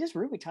it is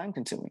really time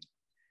consuming.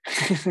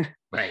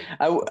 Right.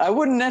 I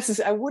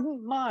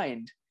wouldn't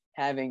mind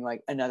having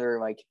like another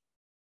like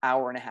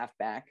hour and a half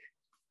back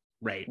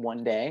right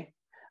one day.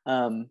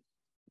 But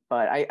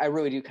I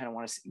really do kind of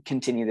want to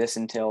continue this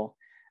until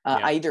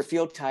I either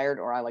feel tired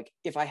or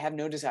if I have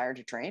no desire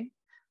to train,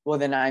 well,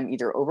 then I'm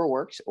either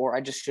overworked or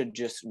I should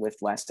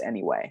lift less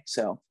anyway.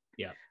 So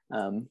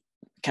kind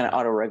of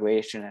auto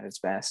regulation at its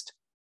best.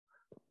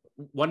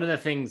 One of the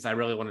things I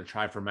really want to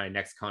try for my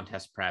next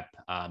contest prep,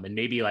 and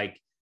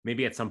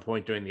maybe at some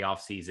point during the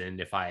off season,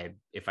 if I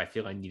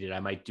feel I need it, I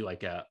might do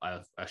like a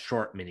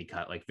short mini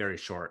cut, like very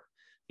short,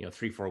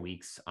 3-4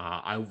 weeks.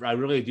 I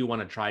really do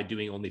want to try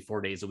doing only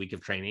 4 days a week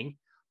of training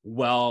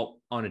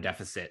well on a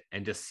deficit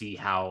and just see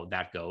how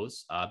that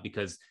goes.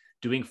 Because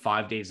doing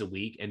 5 days a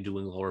week and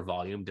doing lower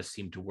volume just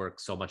seemed to work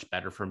so much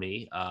better for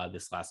me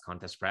this last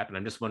contest prep. And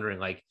I'm just wondering,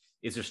 like,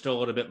 is there still a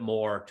little bit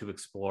more to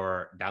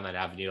explore down that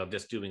avenue of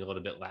just doing a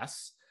little bit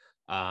less?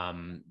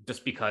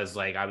 Just because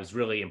like I was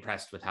really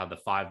impressed with how the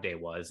 5-day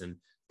was, and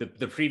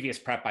the previous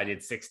prep I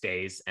did 6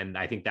 days, and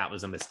I think that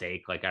was a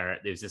mistake. Like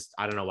there's just,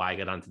 I don't know why I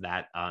got onto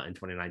that in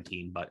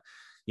 2019, but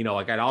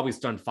like I'd always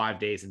done 5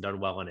 days and done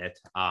well in it.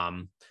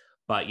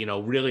 But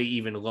really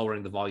even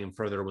lowering the volume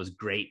further was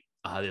great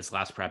this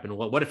last prep. And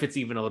what if it's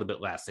even a little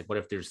bit less? Like what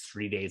if there's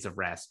 3 days of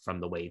rest from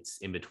the weights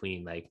in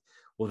between? Like,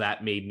 well,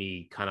 that made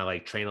me kind of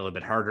like train a little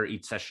bit harder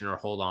each session or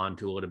hold on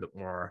to a little bit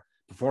more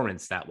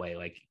performance that way,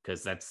 like,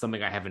 because that's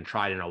something I haven't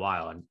tried in a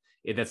while. And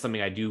that's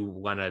something I do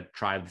want to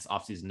try this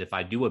off season. If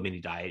I do a mini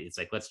diet, it's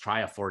like, let's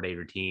try a 4-day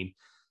routine,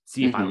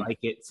 see if I like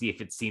it, see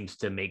if it seems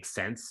to make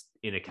sense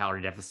in a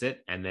calorie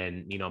deficit. And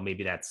then,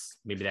 maybe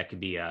that could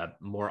be a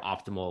more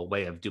optimal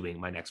way of doing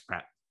my next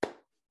prep.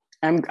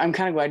 I'm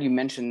kind of glad you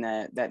mentioned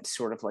that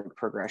sort of like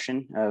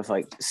progression of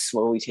like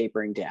slowly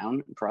tapering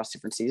down across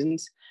different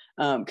seasons.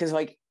 Because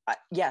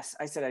yes,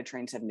 I said I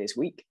trained 7 days a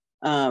week,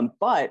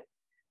 but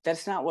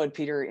that's not what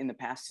Peter in the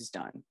past has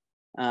done.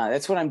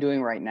 That's what I'm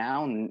doing right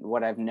now and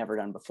what I've never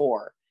done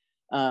before.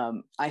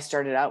 I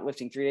started out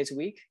lifting 3 days a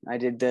week. I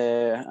did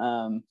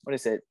the what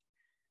is it?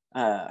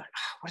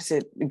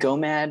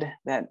 GOMAD,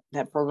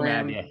 that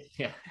program. GOMAD,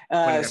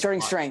 yeah.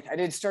 Starting strength. I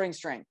did starting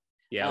strength.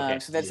 Yeah. Okay.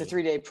 So that's a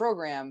 3-day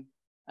program.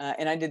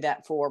 And I did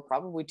that for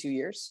probably 2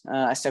 years.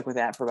 I stuck with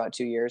that for about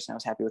 2 years and I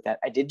was happy with that.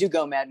 I did do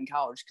GOMAD in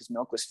college because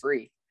milk was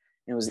free.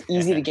 It was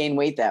easy to gain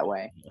weight that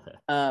way.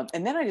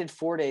 And then I did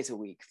 4 days a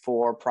week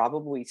for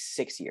probably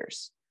 6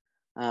 years.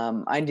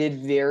 I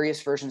did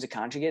various versions of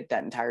conjugate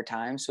that entire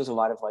time. So it was a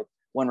lot of like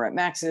one rep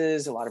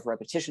maxes, a lot of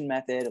repetition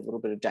method, a little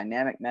bit of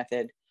dynamic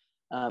method.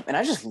 And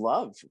I just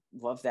love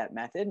that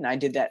method. And I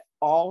did that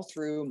all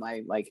through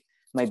my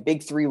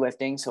big three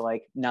lifting. So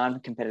like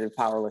non-competitive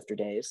power lifter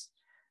days,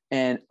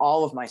 and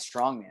all of my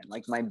strongman,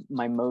 like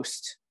my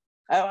most,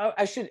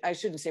 I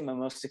shouldn't say my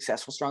most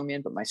successful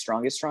strongman, but my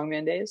strongest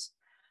strongman days.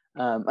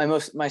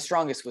 My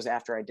strongest was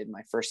after I did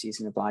my first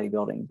season of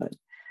bodybuilding. But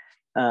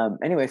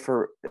anyway,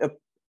 for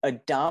a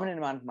dominant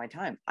amount of my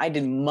time, I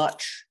did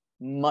much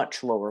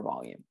lower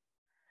volume,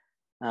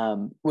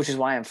 which is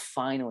why I'm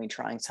finally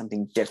trying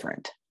something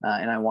different.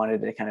 And I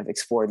wanted to kind of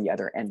explore the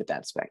other end of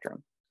that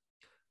spectrum.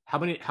 How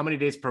many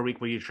days per week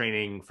were you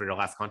training for your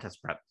last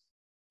contest prep?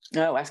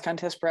 Last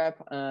contest prep,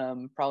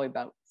 probably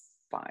about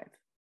 5.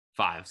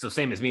 5. So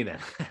same as me then.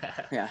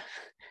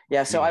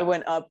 Yeah. So I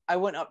went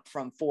up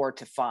from 4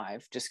 to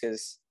 5 just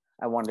because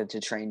I wanted to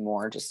train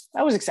more.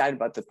 I was excited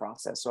about the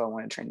process, so I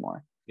wanted to train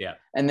more. Yeah.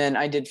 And then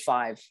I did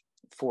 5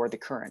 for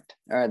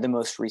the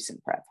most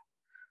recent prep.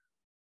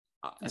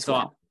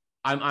 So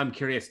I'm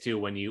curious too,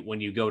 when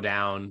you go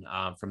down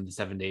from the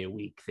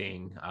 7-day-a-week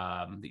thing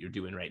that you're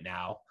doing right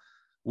now,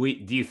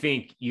 do you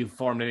think you've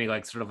formed any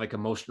like sort of like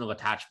emotional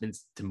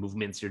attachments to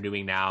movements you're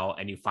doing now,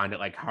 and you find it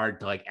like hard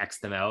to like X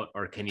them out,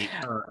 or can you?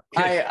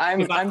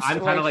 I'm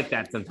kind of like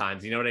that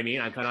sometimes. You know what I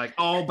mean? I'm kind of like,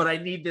 oh, but I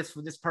need this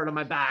for this part of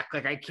my back.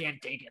 Like I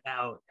can't take it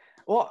out.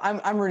 Well,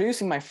 I'm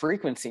reducing my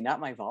frequency,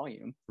 not my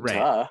volume.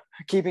 Right.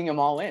 Keeping them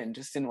all in,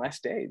 just in less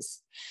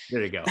days.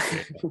 There you go.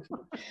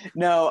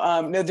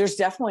 No, there's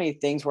definitely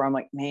things where I'm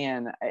like,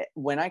 man,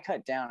 when I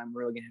cut down, I'm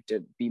really gonna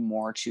have to be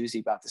more choosy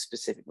about the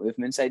specific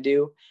movements I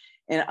do.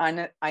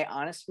 And I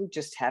honestly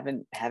just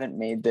haven't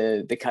made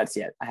the cuts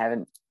yet. I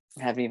haven't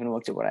even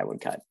looked at what I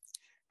would cut,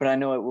 but I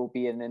know it will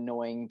be an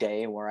annoying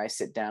day where I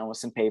sit down with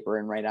some paper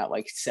and write out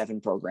like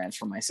 7 programs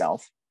for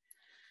myself.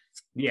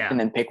 Yeah. And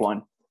then pick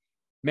one.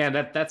 Man,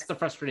 that's the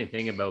frustrating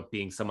thing about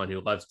being someone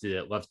who loves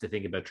to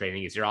think about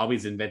training, is you're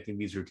always inventing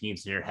these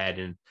routines in your head.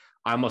 And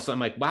I'm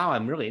like, wow,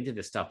 I'm really into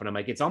this stuff. And I'm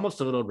like, it's almost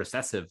a little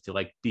recessive to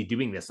like be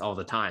doing this all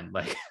the time.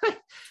 Like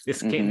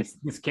this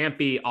can't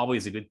be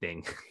always a good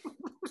thing.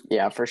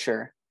 Yeah, for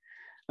sure.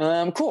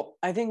 Cool.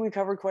 I think we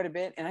covered quite a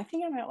bit, and I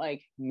think I'm at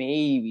like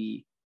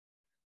maybe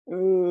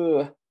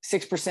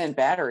 6%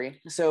 battery.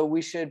 So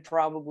we should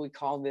probably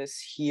call this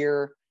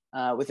here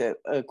with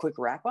a quick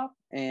wrap up,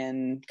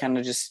 and kind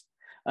of just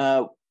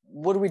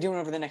what are we doing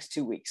over the next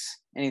 2 weeks?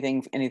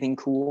 Anything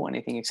cool?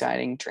 Anything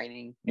exciting?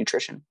 Training,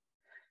 nutrition?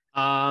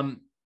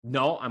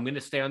 No, I'm going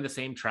to stay on the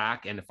same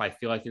track. And if I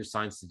feel like there's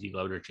signs to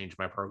deload or change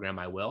my program,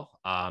 I will.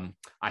 I'm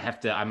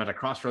at a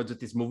crossroads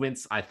with these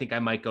movements. I think I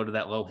might go to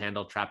that low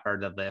handle trap bar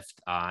deadlift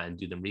and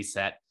do them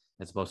reset,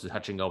 as opposed to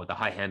touch and go with the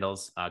high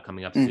handles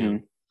coming up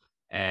soon.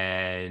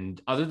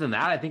 And other than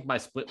that, I think my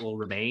split will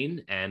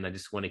remain, and I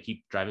just want to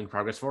keep driving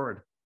progress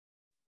forward.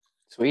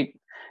 Sweet.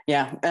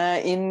 Yeah.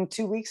 In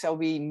 2 weeks, I'll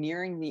be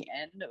nearing the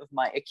end of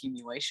my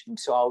accumulation.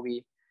 So I'll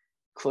be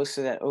close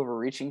to that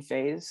overreaching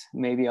phase.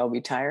 Maybe I'll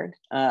be tired.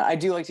 I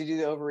do like to do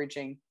the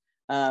overreaching.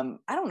 I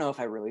don't know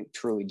if I really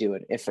truly do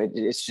it, if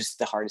it's just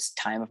the hardest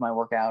time of my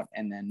workout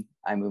and then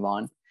I move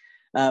on.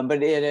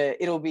 But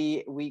it'll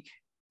be week,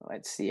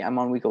 let's see, I'm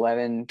on week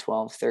 11,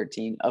 12,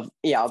 13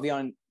 I'll be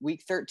on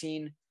week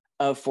 13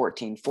 of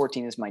 14.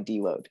 14 is my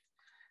deload.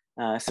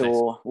 So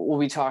nice. We'll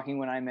be talking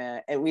when I'm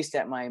at least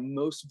at my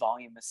most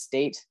voluminous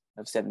state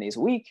of 7 days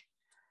a week,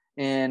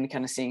 and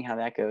kind of seeing how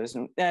that goes.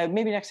 And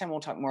maybe next time we'll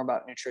talk more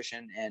about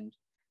nutrition and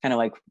kind of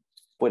like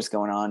what's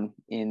going on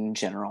in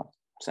general.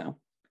 So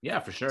yeah,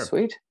 for sure.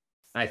 Sweet.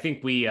 I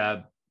think we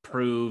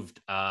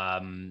proved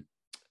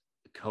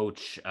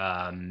Coach.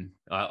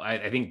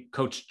 I think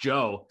Coach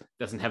Joe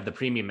doesn't have the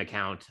premium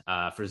account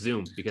for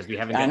Zoom, because we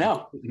haven't. I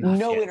know.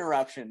 No yet.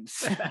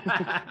 Interruptions.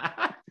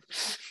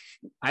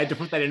 I had to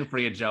put that in for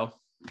you, Joe.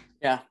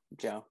 Yeah,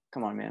 Joe.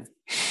 Come on, man.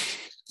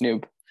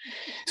 Noob.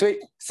 Sweet.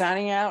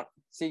 Signing out.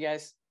 See you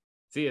guys.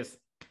 See you.